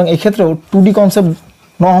 সুতরাং এক্ষেত্রেও 2D কনসেপ্ট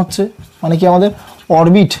নেওয়া হচ্ছে, মানে কি আমাদের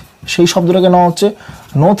অরবিট সেই শব্দটাকে নেওয়া হচ্ছে,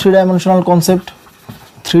 no 3 dimensional concept,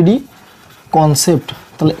 3D concept.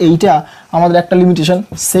 তাহলে এইটা আমাদের একটা লিমিটেশন।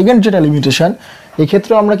 সেকেন্ড যেটা লিমিটেশন,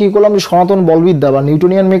 এক্ষেত্রে আমরা কী করলাম, যে সনাতন বলবিদ্যা বা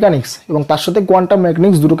নিউটনিয়ান মেকানিক্স এবং তার সাথে কোয়ান্টাম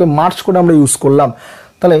মেকানিক্স দুটোকে মার্চ করে আমরা ইউজ করলাম,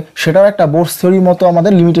 তাহলে সেটাও একটা বোরস থিওরির মতো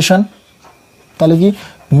আমাদের লিমিটেশন। তাহলে কি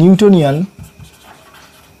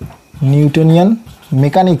নিউটনিয়ান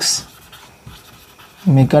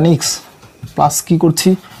মেকানিক্স প্লাস কি করছি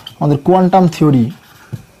আমাদের কোয়ান্টাম থিওরি,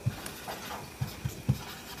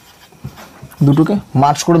 দুটোকে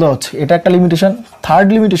মার্চ করে দেওয়া হচ্ছে, এটা একটা লিমিটেশন। থার্ড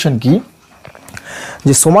লিমিটেশন কি,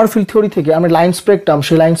 যে সোমারফিল্ড থিওরি থেকে আমরা লাইন স্পেকট্রাম,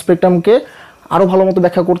 সেই লাইন স্পেকট্রামকে আরও ভালো মতো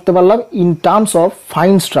ব্যাখ্যা করতে পারলাম in terms of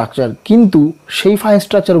fine structure, কিন্তু সেই ফাইন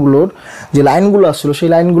স্ট্রাকচারগুলোর যে লাইনগুলো আসছিলো, সেই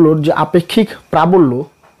লাইনগুলোর যে আপেক্ষিক প্রাবল্য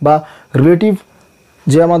বা রিলেটিভ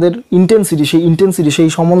যে আমাদের ইন্টেন্সিটি সেই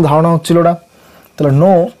সম্বন্ধে ধারণা হচ্ছিল না। তাহলে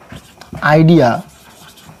no idea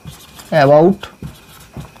about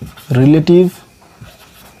relative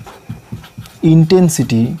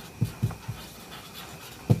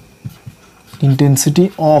intensity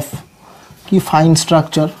of কি ফাইন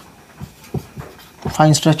স্ট্রাকচার,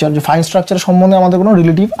 যে ফাইন স্ট্রাকচার সম্বন্ধে আমাদের কোনো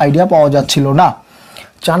রিলেটিভ আইডিয়া পাওয়া যাচ্ছিল না।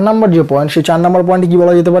 4 নম্বর যে পয়েন্ট, সেই 4 নম্বর পয়েন্টে কী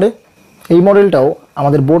বলা যেতে পারে, এই মডেলটাও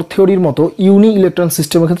আমাদের বোর থিওরির মতো ইউনি ইলেকট্রন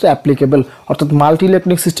সিস্টেমের ক্ষেত্রে অ্যাপ্লিকেবল, অর্থাৎ মাল্টি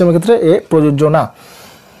ইলেকট্রনিক সিস্টেমের ক্ষেত্রে এ প্রযোজ্য না।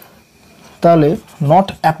 তাহলে not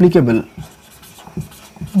applicable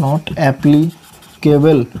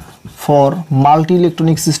for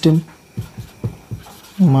multi-electronic system,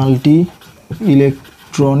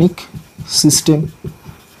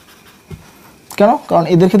 কেন? কারণ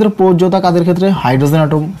এদের ক্ষেত্রে প্রযোজ্যতা কাদের ক্ষেত্রে? হাইড্রোজেন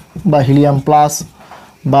অ্যাটম বা হিলিয়াম প্লাস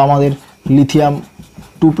বা আমাদের লিথিয়াম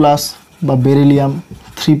 2+ বা বেরিলিয়াম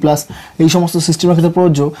 3+, এই সমস্ত সিস্টেমের ক্ষেত্রে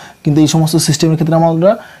প্রযোজ্য, কিন্তু এই সমস্ত সিস্টেমের ক্ষেত্রে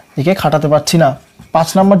আমরা একে খাটাতে পারছি না। 5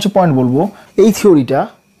 নম্বর যে পয়েন্ট বলবো, এই থিওরিটা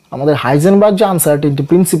আমাদের হাইজেনবার্গ যে আনসার্টেনিটি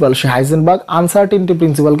প্রিন্সিপাল, সেই হাইজেনবার্গ আনসার্টেনিটি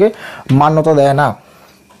প্রিন্সিপালকে মান্যতা দেয় না।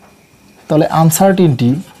 তাহলে আনসার্টেনিটি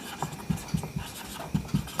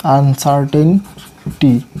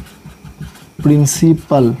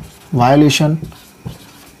প্রিন্সিপাল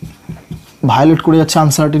ভায়োলেট করে যাচ্ছে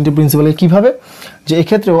আনসার্টেনিটি প্রিন্সিপালকে। কীভাবে? যে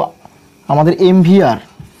এক্ষেত্রেও আমাদের এমভিআর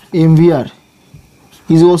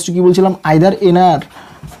ইজ টু কী বলছিলাম, আইদার এনআর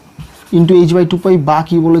ইন্টু h/2π বা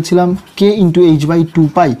কী বলেছিলাম k ইন্টু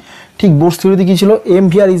h/2π। ঠিক বোরস থিওরিতে কী ছিল,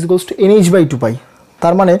 mvr ইজ টু nh/2π।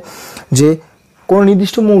 তার মানে যে কোনো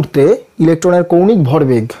নির্দিষ্ট মুহূর্তে ইলেকট্রনের কৌণিক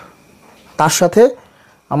ভরবেগ তার সাথে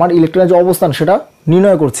আমার ইলেকট্রনের যে অবস্থান সেটা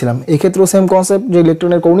নির্ণয় করছিলাম। এক্ষেত্রেও সেম কনসেপ্ট, যে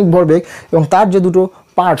ইলেকট্রনের কৌণিক ভরবেগ এবং তার যে দুটো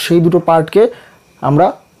পার্ট, সেই দুটো পার্টকে আমরা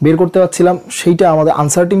বের করতে পারছিলাম, সেইটা আমাদের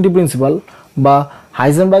আনসার্টেনিটি প্রিন্সিপাল বা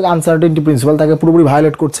হাইজেনবার্গ আনসার্টেনিটি প্রিন্সিপাল তাকে পুরোপুরি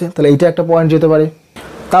ভায়োলেট করছে। তাহলে এইটা একটা পয়েন্ট যেতে পারে।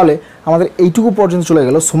 তাহলে আমাদের এইটুকু পর্যন্ত চলে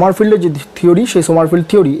গেল সোমারফিল্ডের যে থিওরি, সেই সোমারফিল্ড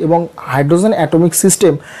থিওরি এবং হাইড্রোজেন অ্যাটমিক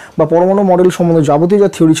সিস্টেম বা পরমাণু মডেল সম্বন্ধে যাবতীয় যা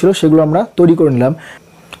থিওরি ছিল সেগুলো আমরা তৈরি করে নিলাম।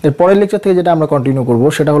 এর পরের লেকচার থেকে যেটা আমরা কন্টিনিউ করব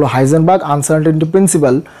সেটা হলো হাইজেনবার্গ আনসার্টেনিটি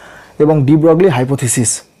প্রিন্সিপাল এবং ডি ব্রগলি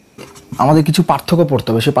হাইপোথিসিস। আমাদের কিছু পার্থক্য পড়তে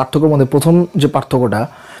হবে। সেই পার্থক্যের মধ্যে প্রথম যে পার্থক্যটা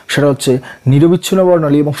সেটা হচ্ছে নিরবিচ্ছিন্ন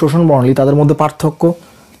বর্ণালী এবং শোষণ বর্ণালী, তাদের মধ্যে পার্থক্য।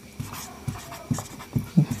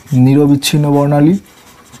 নিরবিচ্ছিন্ন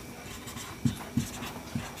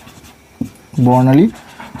বর্ণালী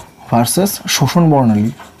ভার্সেস শোষণ বর্ণালী।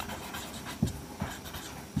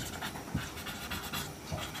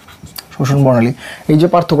 গঠন প্রণালী, এই যে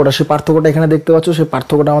পার্থক্যটা, সেই পার্থক্যটা এখানে দেখতে পাচ্ছ, সেই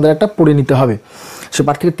পার্থক্যটা আমাদের একটা পড়ে নিতে হবে। সে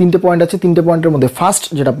পার্থক্যের 3টে পয়েন্ট আছে, 3টে পয়েন্টের মধ্যে ফার্স্ট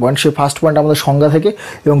যেটা পয়েন্ট, সেই ফার্স্ট পয়েন্ট আমাদের সংজ্ঞা থেকে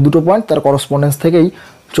এবং 2টো পয়েন্ট তার করসপন্ডেন্স থেকেই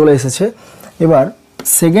চলে এসেছে। এবার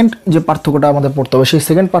সেকেন্ড যে পার্থক্যটা আমাদের পড়তে হবে, সেই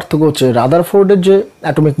সেকেন্ড পার্থক্য হচ্ছে রাদারফোর্ডের যে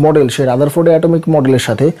অ্যাটমিক মডেল, সেই রাদারফোর্ডের অ্যাটমিক মডেলের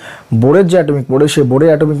সাথে বোরের যে অ্যাটমিক মডেল, সেই বোরের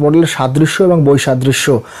অ্যাটমিক মডেলের সাদৃশ্য এবং বৈসাদৃশ্য।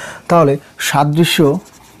 তাহলে সাদৃশ্য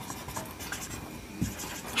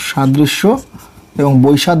এবং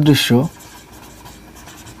বৈসাদৃশ্য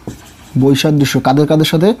কাদের কাদের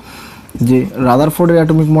সাথে, যে রাদারফোর্ডের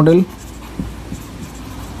অ্যাটমিক মডেল,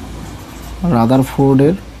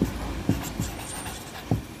 রাদারফোর্ডের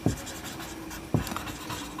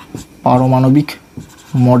পারমাণবিক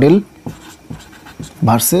মডেল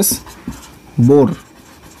ভার্সেস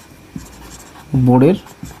বোরের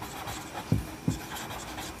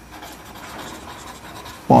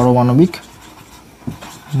পারমাণবিক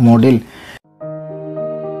মডেল।